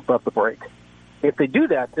threes above the break. If they do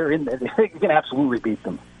that, they're in. They can absolutely beat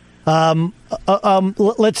them.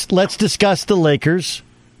 Let's discuss the Lakers.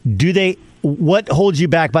 What holds you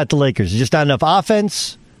back about the Lakers? Just not enough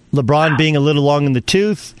offense? LeBron being a little long in the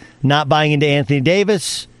tooth? Not buying into Anthony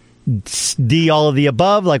Davis? D, all of the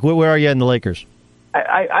above? Like, where are you in the Lakers?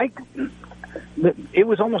 It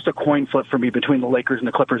was almost a coin flip for me between the Lakers and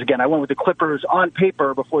the Clippers. Again, I went with the Clippers on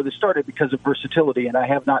paper before this started because of versatility, and I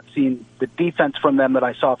have not seen the defense from them that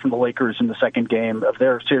I saw from the Lakers in the second game of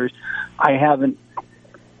their series.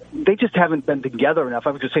 They just haven't been together enough.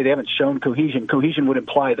 I would just say they haven't shown cohesion. Cohesion would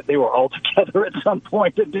imply that they were all together at some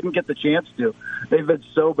point and didn't get the chance to. They've been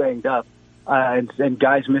so banged up, and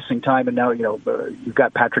guys missing time, and now you've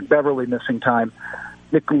got Patrick Beverley missing time.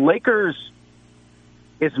 The Lakers,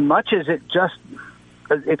 as much as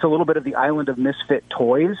it's a little bit of the island of misfit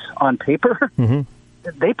toys on paper,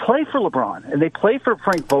 they play for LeBron, and they play for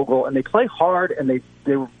Frank Vogel, and they play hard, and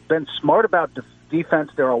they've been smart about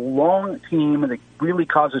defense. They're a long team, and it really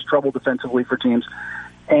causes trouble defensively for teams.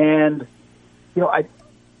 And,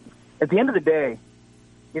 at the end of the day,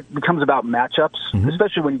 it becomes about matchups,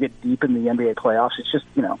 especially when you get deep in the NBA playoffs. It's just,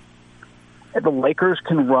 the Lakers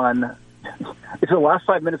can run. It's the last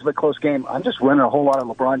 5 minutes of a close game. I'm just running a whole lot of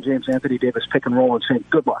LeBron James, Anthony Davis pick and roll and saying,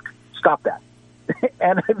 good luck. Stop that.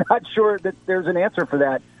 And I'm not sure that there's an answer for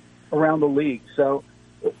that around the league. So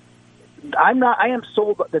I am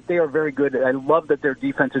sold that they are very good. I love that their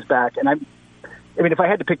defense is back. And if I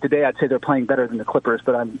had to pick today, I'd say they're playing better than the Clippers,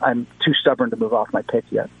 but I'm too stubborn to move off my pick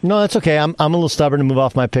yet. No, that's okay. I'm a little stubborn to move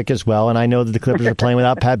off my pick as well. And I know that the Clippers are playing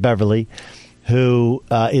without Pat Beverley, who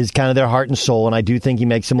is kind of their heart and soul, and I do think he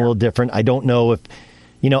makes them a little different. I don't know if,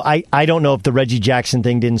 I don't know if the Reggie Jackson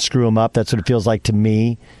thing didn't screw him up. That's what it feels like to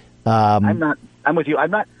me. I'm with you.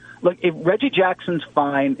 Look, if Reggie Jackson's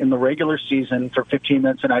fine in the regular season for 15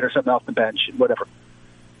 minutes a night or something off the bench, whatever,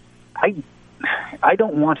 I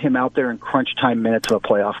don't want him out there in crunch time minutes of a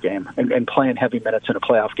playoff game and playing heavy minutes in a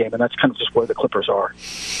playoff game, and that's kind of just where the Clippers are.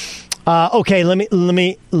 Okay, let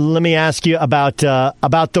me ask you about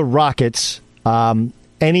the Rockets.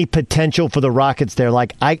 any potential for the Rockets there?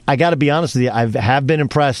 Like, I got to be honest with you, I have been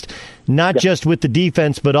impressed, not just with the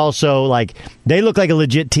defense, but also, like, they look like a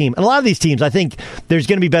legit team. And a lot of these teams, I think there's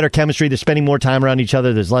going to be better chemistry. They're spending more time around each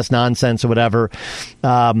other. There's less nonsense or whatever.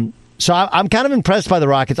 So I'm kind of impressed by the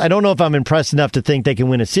Rockets. I don't know if I'm impressed enough to think they can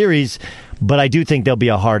win a series, but I do think they'll be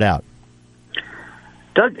a hard out.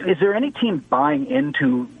 Doug, is there any team buying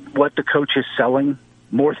into what the coach is selling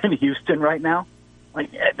more than Houston right now?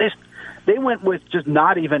 Like, they went with just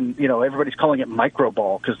not even, everybody's calling it micro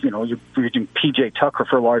ball because, you're using P.J. Tucker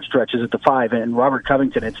for large stretches at the 5 and Robert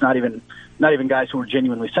Covington. It's not even guys who are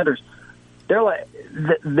genuinely centers. They're like,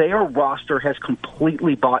 their roster has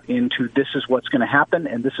completely bought into this is what's going to happen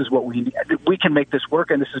and this is what we can make this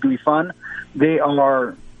work and this is going to be fun. They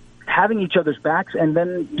are having each other's backs, and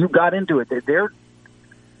then you got into it.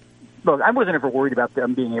 Look, I wasn't ever worried about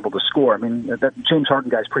them being able to score. I mean, that James Harden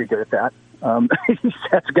guy's pretty good at that. He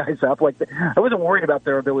sets guys up. I wasn't worried about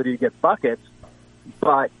their ability to get buckets,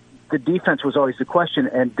 but the defense was always the question,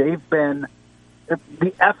 and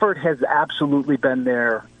the effort has absolutely been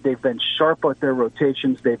there. They've been sharp with their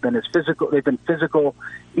rotations. They've been physical.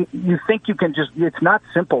 You think you can it's not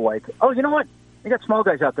simple like, oh, you know what? They got small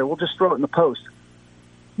guys out there. We'll just throw it in the post.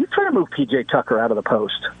 You try to move P.J. Tucker out of the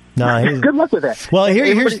post. No, good luck with that. Well,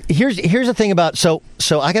 here's the thing about so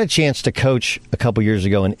I got a chance to coach a couple years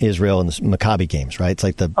ago in Israel in the Maccabi games, right? It's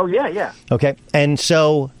like Oh yeah. Okay, and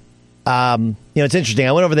so it's interesting.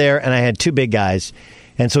 I went over there and I had two big guys,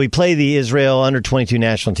 and so we play the Israel under-22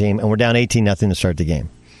 national team, and we're down 18-0 to start the game.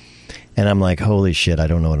 And I'm like, holy shit, I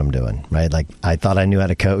don't know what I'm doing, right? Like, I thought I knew how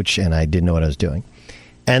to coach, and I didn't know what I was doing.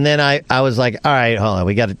 And then I was like, all right, hold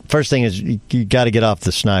on. First thing is you got to get off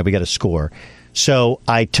the schneid. We got to score. So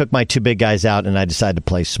I took my two big guys out, and I decided to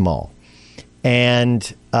play small. And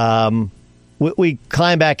we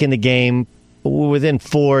climbed back in the game within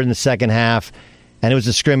 4 in the second half, and it was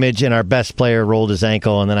a scrimmage, and our best player rolled his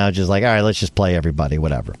ankle, and then I was just like, all right, let's just play everybody,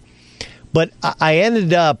 whatever. But I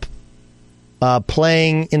ended up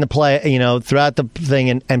playing in the play, throughout the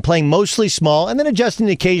thing and playing mostly small and then adjusting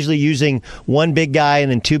occasionally using one big guy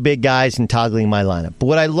and then two big guys and toggling my lineup. But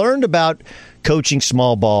what I learned about coaching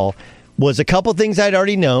small ball was a couple things I'd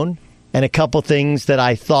already known and a couple things that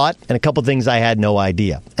I thought and a couple things I had no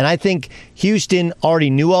idea. And I think Houston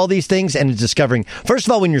already knew all these things and is discovering, first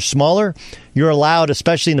of all, when you're smaller, you're allowed,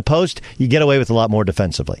 especially in the post, you get away with a lot more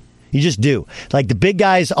defensively. You just do. Like, the big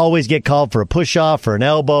guys always get called for a push-off or an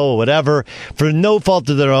elbow or whatever. For no fault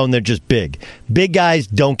of their own, they're just big. Big guys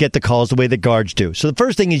don't get the calls the way the guards do. So the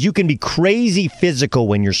first thing is you can be crazy physical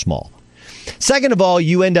when you're small. Second of all,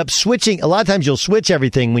 you end up switching. A lot of times you'll switch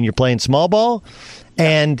everything when you're playing small ball,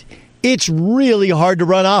 and it's really hard to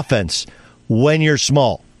run offense when you're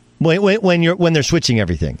small. When they're switching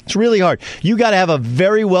everything, it's really hard. You got to have a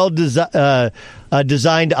very well designed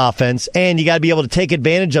offense, and you got to be able to take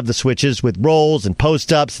advantage of the switches with rolls and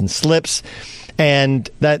post ups and slips, and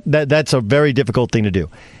that's a very difficult thing to do.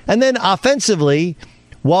 And then offensively,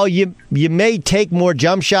 while you may take more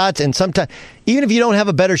jump shots, and sometimes even if you don't have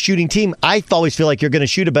a better shooting team, I always feel like you're going to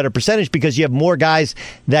shoot a better percentage because you have more guys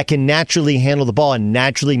that can naturally handle the ball and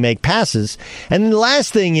naturally make passes. And then the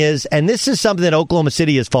last thing is, and this is something that Oklahoma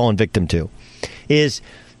City has fallen victim to, is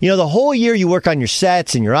the whole year you work on your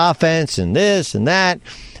sets and your offense and this and that.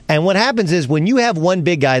 And what happens is when you have one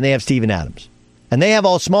big guy and they have Steven Adams and they have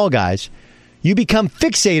all small guys, you become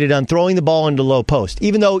fixated on throwing the ball into low post,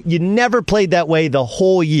 even though you never played that way the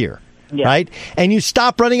whole year, right? And you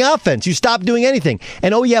stop running offense. You stop doing anything.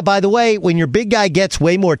 And, oh, yeah, by the way, when your big guy gets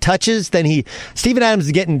way more touches than Steven Adams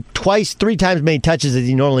is getting 3 times as many touches as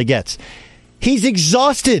he normally gets. He's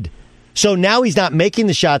exhausted. So now he's not making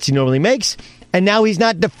the shots he normally makes, and now he's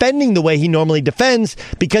not defending the way he normally defends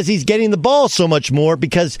because he's getting the ball so much more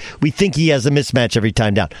because we think he has a mismatch every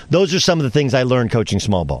time down. Those are some of the things I learned coaching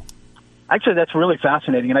small ball. Actually, that's really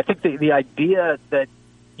fascinating. And I think the idea that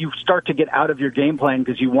you start to get out of your game plan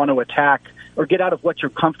because you want to attack or get out of what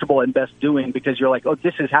you're comfortable and best doing because you're like, oh,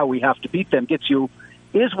 this is how we have to beat them,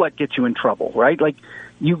 is what gets you in trouble, right? Like,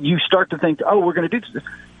 you start to think, oh, we're going to do this.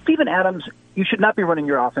 Steven Adams, you should not be running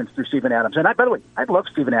your offense through Steven Adams. And by the way, I love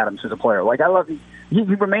Steven Adams as a player. Like, I love he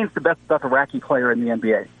remains the best Dothraki player in the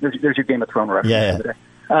NBA. There's your Game of Thrones reference.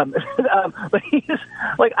 Yeah. But he's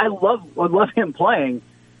like, I love him playing.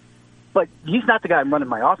 But he's not the guy I'm running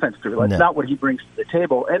my offense through. That's not what he brings to the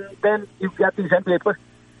table. And then you've got these NBA players.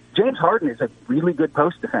 James Harden is a really good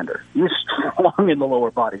post defender. He's strong in the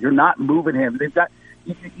lower body. You're not moving him. You've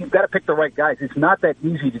got to pick the right guys. It's not that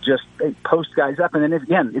easy to just post guys up. And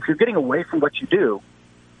then, if you're getting away from what you do,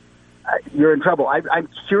 you're in trouble. I'm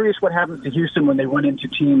curious what happens to Houston when they run into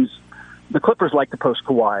teams The Clippers like to post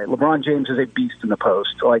Kawhi. LeBron James is a beast in the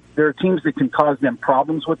post. Like, there are teams that can cause them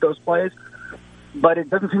problems with those plays, but it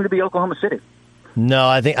doesn't seem to be Oklahoma City. No,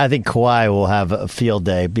 I think Kawhi will have a field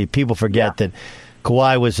day. People forget that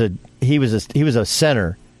Kawhi was a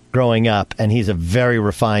center growing up, and he's a very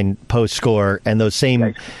refined post scorer. And those same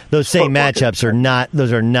matchups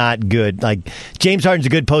are not good. Like, James Harden's a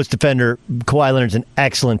good post defender. Kawhi Leonard's an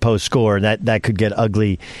excellent post scorer. That could get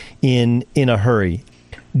ugly in a hurry.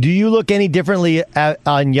 Do you look any differently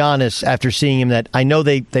on Giannis after seeing him? That I know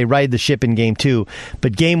they ride the ship in Game 2,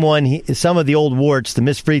 but Game 1, some of the old warts, the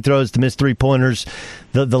missed free throws, the missed three-pointers,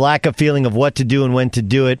 the lack of feeling of what to do and when to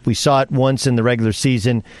do it. We saw it once in the regular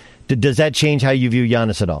season. Does that change how you view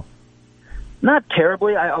Giannis at all? Not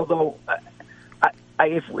terribly, although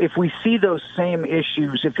if we see those same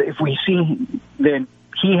issues, if we see then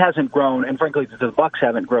he hasn't grown, and frankly the Bucks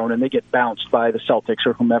haven't grown, and they get bounced by the Celtics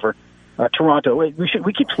or whomever. Toronto. We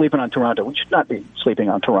keep sleeping on Toronto. We should not be sleeping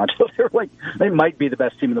on Toronto. They might be the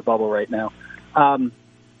best team in the bubble right now.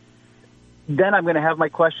 Then I'm going to have my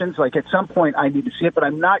questions. Like, at some point, I need to see it, but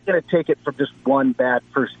I'm not going to take it from just one bad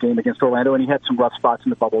first game against Orlando. And he had some rough spots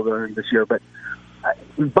in the bubble during this year, but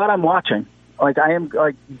I'm watching. Like, I am.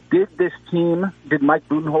 Like, did Mike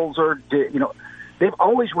Budenholzer? They've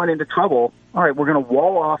always run into trouble. All right, we're going to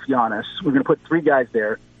wall off Giannis. We're going to put 3 guys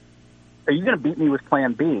there. Are you going to beat me with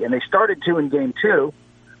plan B? And they started to in Game 2,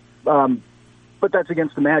 but that's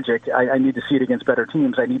against the Magic. I need to see it against better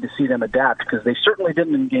teams. I need to see them adapt because they certainly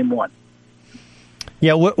didn't in Game 1.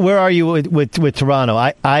 Yeah, where are you with Toronto?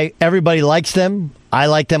 I everybody likes them. I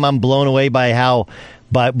like them. I'm blown away by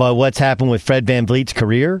what's happened with Fred VanVleet's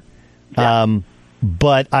career. Yeah.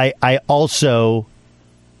 But I'm also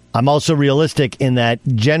realistic in that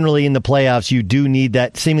generally in the playoffs you do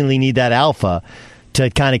seemingly need that alpha to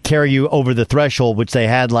kind of carry you over the threshold, which they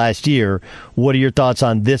had last year. What are your thoughts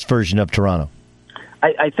on this version of Toronto?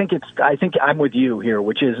 I think I'm with you here,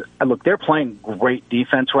 which is, look, they're playing great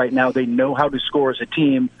defense right now. They know how to score as a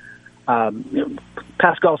team.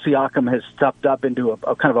 Pascal Siakam has stepped up into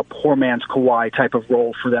a kind of a poor man's Kawhi type of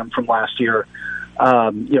role for them from last year.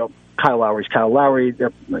 Kyle Lowry's Kyle Lowry.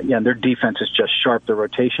 Their defense is just sharp. Their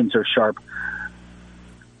rotations are sharp.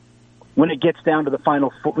 When it gets down to the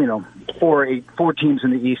final, 4 teams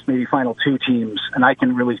in the East, maybe final 2 teams, and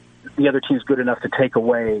the other team's good enough to take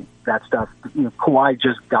away that stuff. Kawhi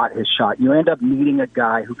just got his shot. You end up needing a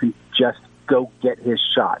guy who can just go get his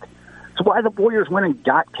shot. That's why the Warriors went and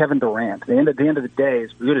got Kevin Durant. At the end of the day,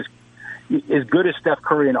 as good as Steph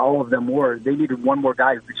Curry and all of them were, they needed one more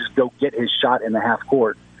guy who could just go get his shot in the half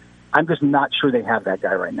court. I'm just not sure they have that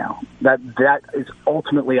guy right now. That is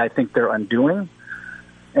ultimately, I think, their undoing.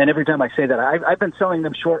 And every time I say that, I've been selling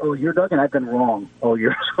them short all year, Doug, and I've been wrong all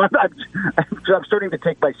year. So I'm starting to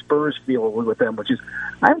take my Spurs feel with them, which is,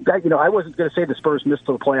 I wasn't going to say the Spurs missed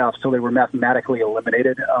the playoffs until they were mathematically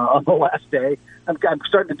eliminated on the last day. I'm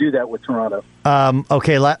starting to do that with Toronto.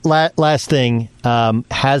 Okay, last thing.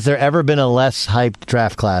 Has there ever been a less hyped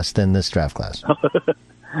draft class than this draft class?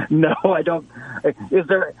 No, I don't. Is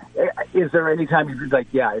there any time you're like,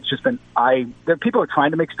 yeah, it's just been people are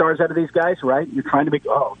trying to make stars out of these guys, right? You're trying to make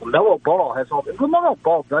LaMelo Ball has all. LaMelo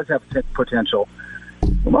Ball does have potential.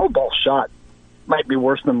 LaMelo Ball's shot might be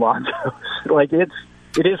worse than Lonzo's. Like it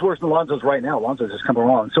is worse than Lonzo's right now. Lonzo's just come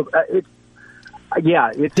along. So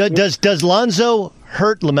does Lonzo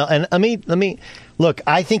hurt LaMelo? And let me look.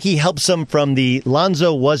 I think he helps them from the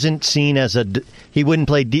Lonzo wasn't seen as he didn't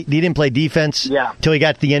play defense till he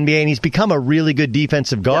got to the NBA, and he's become a really good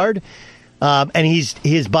defensive guard. Yeah. And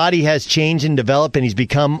his body has changed and developed, and he's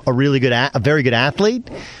become a very good athlete.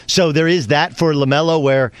 So there is that for LaMelo,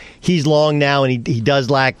 where he's long now, and he does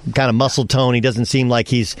lack kind of muscle tone. He doesn't seem like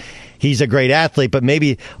he's a great athlete, but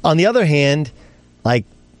maybe on the other hand, like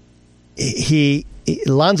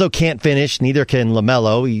Lonzo can't finish, neither can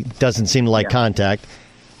LaMelo. He doesn't seem to like contact.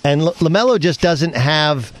 And LaMelo just doesn't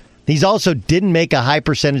have... He's also didn't make a high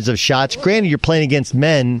percentage of shots. Granted, you're playing against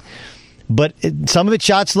men, but some of it's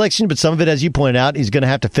shot selection, but some of it, as you pointed out, he's going to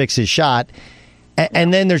have to fix his shot.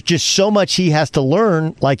 And then there's just so much he has to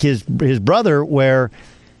learn, like his brother, where...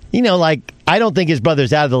 I don't think his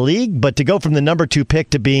brother's out of the league, but to go from the number 2 pick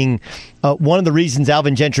to being one of the reasons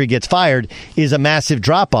Alvin Gentry gets fired is a massive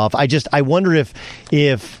drop-off. I wonder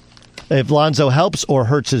if Lonzo helps or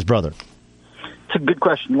hurts his brother. It's a good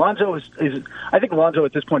question. Lonzo is I think Lonzo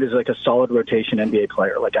at this point is like a solid rotation NBA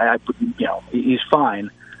player. Like he's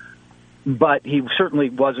fine, but he certainly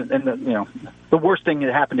wasn't. And the worst thing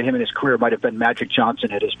that happened to him in his career might have been Magic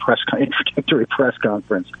Johnson at his introductory press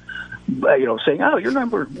conference. Saying, "Oh, your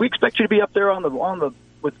number. We expect you to be up there on the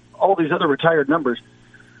with all these other retired numbers."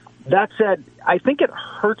 That said, I think it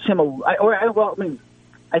hurts him.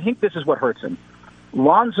 I think this is what hurts him.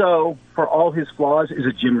 Lonzo, for all his flaws, is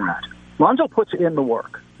a gym rat. Lonzo puts in the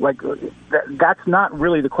work. That's not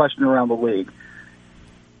really the question around the league.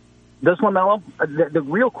 Does LaMelo? The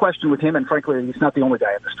real question with him, and frankly, he's not the only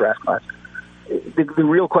guy in this draft class. The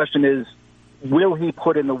real question is, will he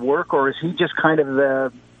put in the work, or is he just kind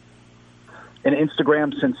of an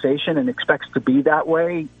Instagram sensation and expects to be that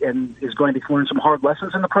way and is going to learn some hard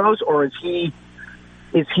lessons in the pros, or is he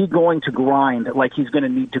going to grind like he's going to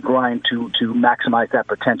need to grind to maximize that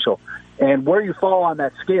potential? And where you fall on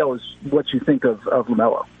that scale is what you think of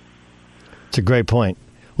LaMelo. It's a great point.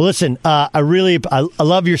 Well, listen, I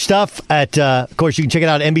love your stuff. Of course, you can check it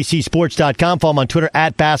out at NBCSports.com. Follow him on Twitter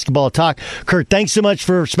at Basketball Talk. Kurt, thanks so much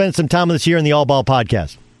for spending some time with us here in the All Ball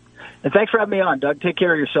Podcast. And thanks for having me on, Doug. Take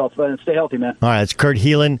care of yourself and stay healthy, man. All right, it's Kurt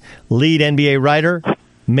Helin, lead NBA writer,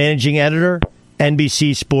 managing editor,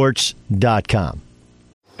 NBCSports.com.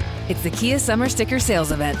 It's the Kia Summer Sticker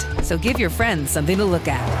Sales Event, so give your friends something to look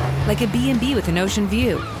at, like a B&B with an ocean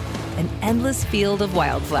view, an endless field of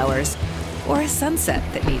wildflowers, or a sunset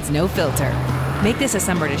that needs no filter. Make this a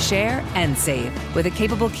summer to share and save with a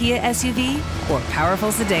capable Kia SUV or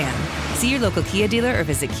powerful sedan. See your local Kia dealer or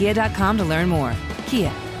visit kia.com to learn more.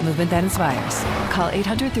 Kia, movement that inspires. Call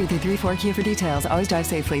 800-3334-KIA for details. Always drive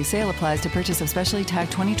safely. Sale applies to purchase of specially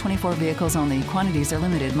tagged 2024 vehicles only. Quantities are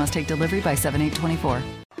limited. Must take delivery by 7/8/24.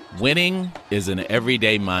 Winning is an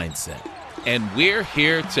everyday mindset, and we're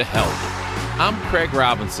here to help. I'm Craig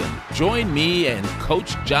Robinson. Join me and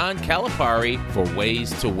Coach John Calipari for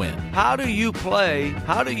Ways to Win. How do you play?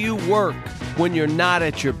 How do you work when you're not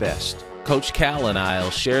at your best? Coach Cal and I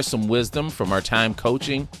will share some wisdom from our time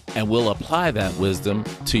coaching, and we'll apply that wisdom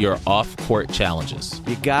to your off-court challenges.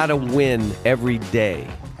 You got to win every day.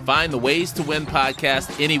 Find the Ways to Win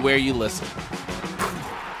podcast anywhere you listen.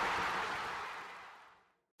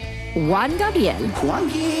 Juan Gabriel,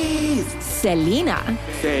 Juanquis, Selena,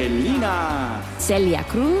 Selena, Celia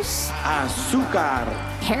Cruz, Azúcar,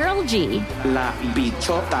 Karol G, La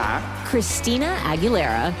Bichota, Christina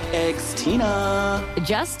Aguilera, Xtina,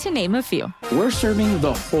 just to name a few. We're serving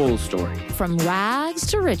the whole story. From rags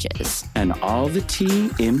to riches. And all the tea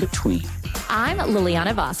in between. I'm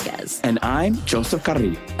Liliana Vasquez. And I'm Joseph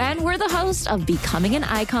Carrillo. And we're the host of Becoming an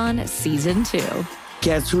Icon Season 2.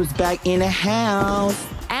 Guess who's back in the house?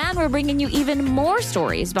 And we're bringing you even more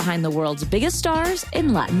stories behind the world's biggest stars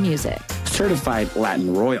in Latin music. Certified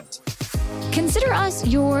Latin royalty. Consider us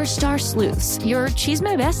your star sleuths, your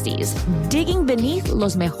chisme besties, digging beneath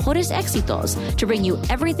los mejores éxitos to bring you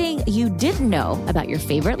everything you didn't know about your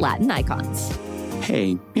favorite Latin icons.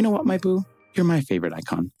 Hey, you know what, my boo? You're my favorite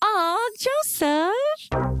icon. Aw, Joseph.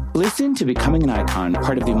 Listen to Becoming an Icon,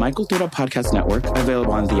 part of the Michael Dura Podcast Network,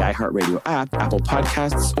 available on the iHeartRadio app, Apple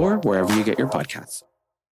Podcasts, or wherever you get your podcasts.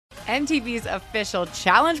 MTV's official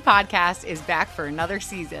Challenge podcast is back for another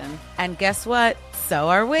season. And guess what? So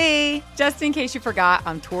are we. Just in case you forgot,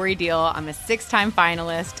 I'm Tori Deal. I'm a 6-time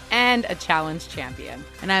finalist and a Challenge champion.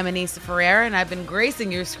 And I'm Anissa Ferreira, and I've been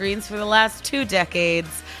gracing your screens for the last 2 decades.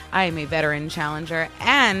 I am a veteran challenger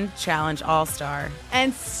and Challenge All-Star.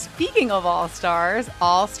 And speaking of All-Stars,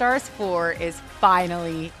 All-Stars 4 is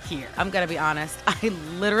finally here. I'm going to be honest. I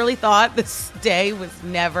literally thought this day was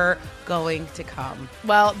never going to come.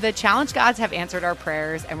 Well, the Challenge gods have answered our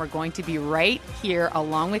prayers, and we're going to be right here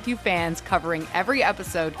along with you fans covering every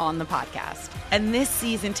episode on the podcast. And this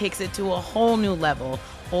season takes it to a whole new level.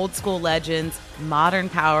 Old school legends, modern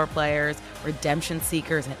power players, redemption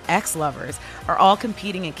seekers, and ex-lovers are all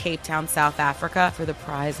competing in Cape Town, South Africa for the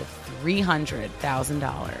prize of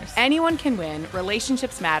 $300,000. Anyone can win,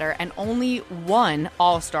 relationships matter, and only one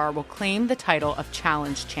All-Star will claim the title of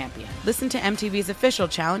Challenge Champion. Listen to MTV's official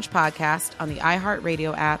Challenge podcast on the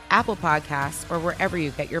iHeartRadio app, Apple Podcasts, or wherever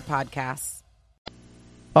you get your podcasts.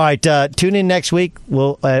 All right, tune in next week.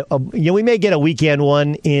 We'll, we may get a weekend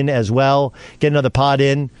one in as well, get another pod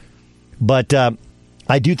in. But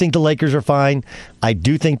I do think the Lakers are fine. I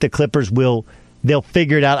do think the Clippers they'll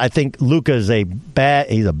figure it out. I think Luka's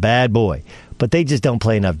he's a bad boy, but they just don't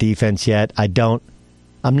play enough defense yet.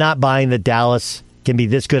 I'm not buying that Dallas can be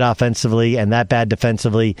this good offensively and that bad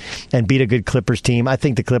defensively and beat a good Clippers team. I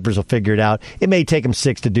think the Clippers will figure it out. It may take them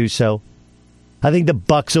 6 to do so. I think the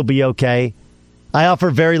Bucks will be okay. I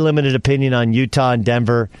offer very limited opinion on Utah and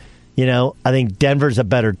Denver. I think Denver's a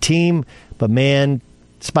better team, but man,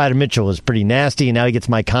 Spider Mitchell is pretty nasty, and now he gets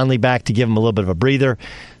Mike Conley back to give him a little bit of a breather.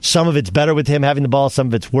 Some of it's better with him having the ball, some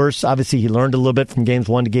of it's worse. Obviously, he learned a little bit from games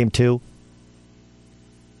 1 to game 2.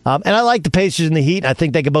 And I like the Pacers and the Heat. I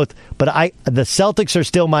think they can both, but the Celtics are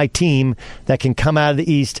still my team that can come out of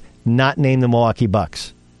the East, not name the Milwaukee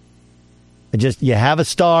Bucks. You have a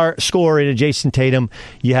star scorer in Jason Tatum.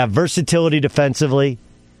 You have versatility defensively.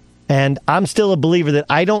 And I'm still a believer that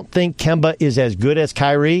I don't think Kemba is as good as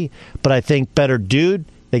Kyrie, but I think better dude.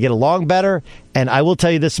 They get along better. And I will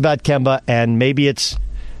tell you this about Kemba, and maybe it's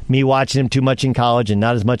me watching him too much in college and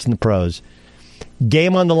not as much in the pros.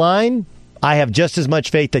 Game on the line, I have just as much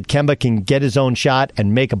faith that Kemba can get his own shot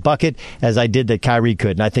and make a bucket as I did that Kyrie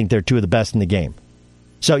could. And I think they're two of the best in the game.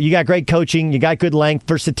 So you got great coaching. You got good length,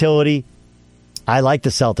 versatility. I like the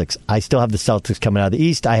Celtics. I still have the Celtics coming out of the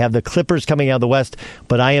East. I have the Clippers coming out of the West,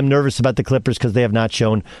 but I am nervous about the Clippers because they have not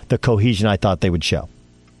shown the cohesion I thought they would show.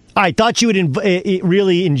 I thought you would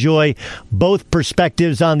really enjoy both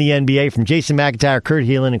perspectives on the NBA from Jason McIntyre, Kurt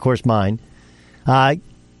Heelan, and of course mine.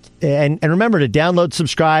 And remember to download,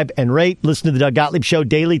 subscribe, and rate. Listen to the Doug Gottlieb Show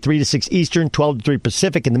daily, 3 to 6 Eastern, 12 to 3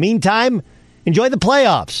 Pacific. In the meantime, enjoy the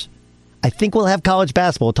playoffs. I think we'll have college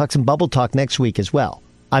basketball. We'll talk some bubble talk next week as well.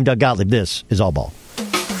 I'm Doug Gottlieb. This is All Ball.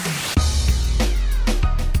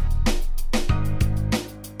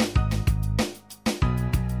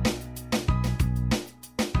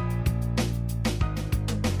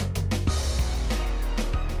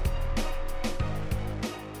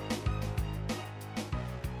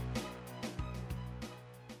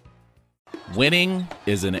 Winning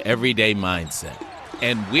is an everyday mindset,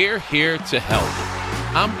 and we're here to help.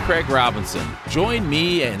 I'm Craig Robinson. Join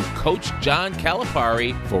me and Coach John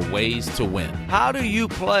Calipari for Ways to Win. How do you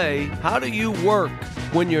play? How do you work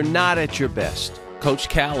when you're not at your best? Coach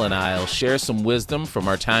Cal and I will share some wisdom from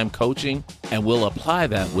our time coaching, and we'll apply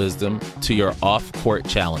that wisdom to your off-court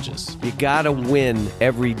challenges. You got to win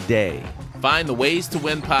every day. Find the Ways to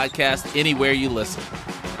Win podcast anywhere you listen.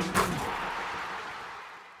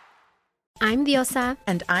 I'm Diosa.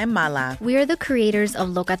 And I'm Mala. We are the creators of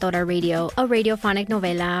Locatora Radio, a radiophonic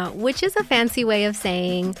novela, which is a fancy way of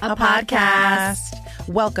saying a podcast.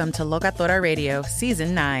 Welcome to Locatora Radio,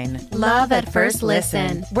 Season 9. Love at first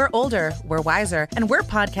listen. We're older, we're wiser, and we're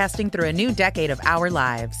podcasting through a new decade of our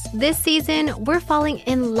lives. This season, we're falling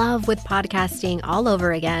in love with podcasting all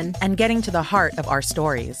over again. And getting to the heart of our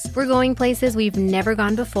stories. We're going places we've never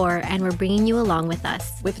gone before, and we're bringing you along with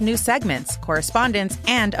us. With new segments, correspondence,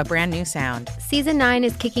 and a brand new sound. Season 9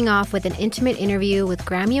 is kicking off with an intimate interview with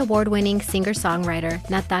Grammy Award-winning singer-songwriter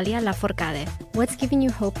Natalia Lafourcade. What's giving you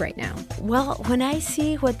hope right now? Well, when I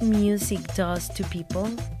see what music does to people,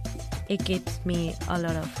 it gives me a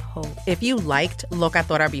lot of hope. If you liked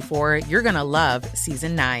Locatora before, you're going to love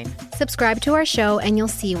Season 9. Subscribe to our show and you'll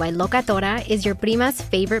see why Locatora is your prima's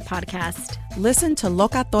favorite podcast. Listen to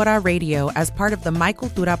Locatora Radio as part of the My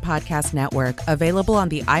Cultura Podcast Network, available on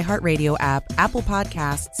the iHeartRadio app, Apple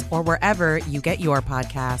Podcasts, or wherever you get your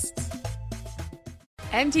podcasts.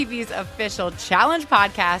 MTV's official Challenge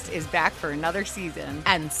podcast is back for another season.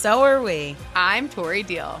 And so are we. I'm Tori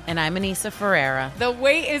Deal. And I'm Anissa Ferreira. The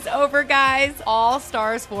wait is over, guys. All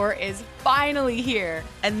Stars 4 is finally here.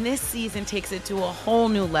 And this season takes it to a whole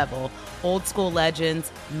new level. Old school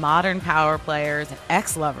legends, modern power players, and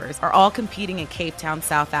ex-lovers are all competing in Cape Town,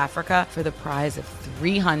 South Africa for the prize of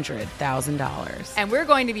 $300,000. And we're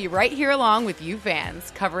going to be right here along with you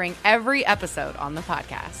fans, covering every episode on the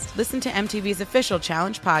podcast. Listen to MTV's official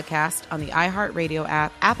Challenge podcast on the iHeartRadio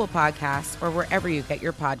app, Apple Podcasts, or wherever you get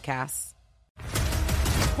your podcasts.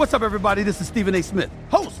 What's up, everybody? This is Stephen A. Smith,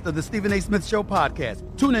 host of the Stephen A. Smith Show podcast.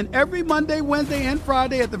 Tune in every Monday, Wednesday, and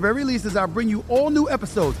Friday at the very least as I bring you all new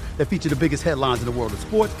episodes that feature the biggest headlines in the world of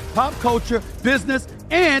sports, pop culture, business,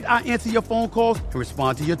 and I answer your phone calls and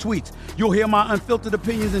respond to your tweets. You'll hear my unfiltered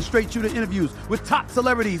opinions and straight-shooter interviews with top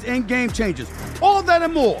celebrities and game changers. All that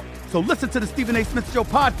and more. So listen to the Stephen A. Smith Show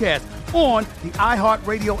podcast on the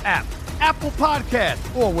iHeartRadio app, Apple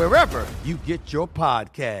Podcasts, or wherever you get your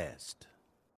podcasts.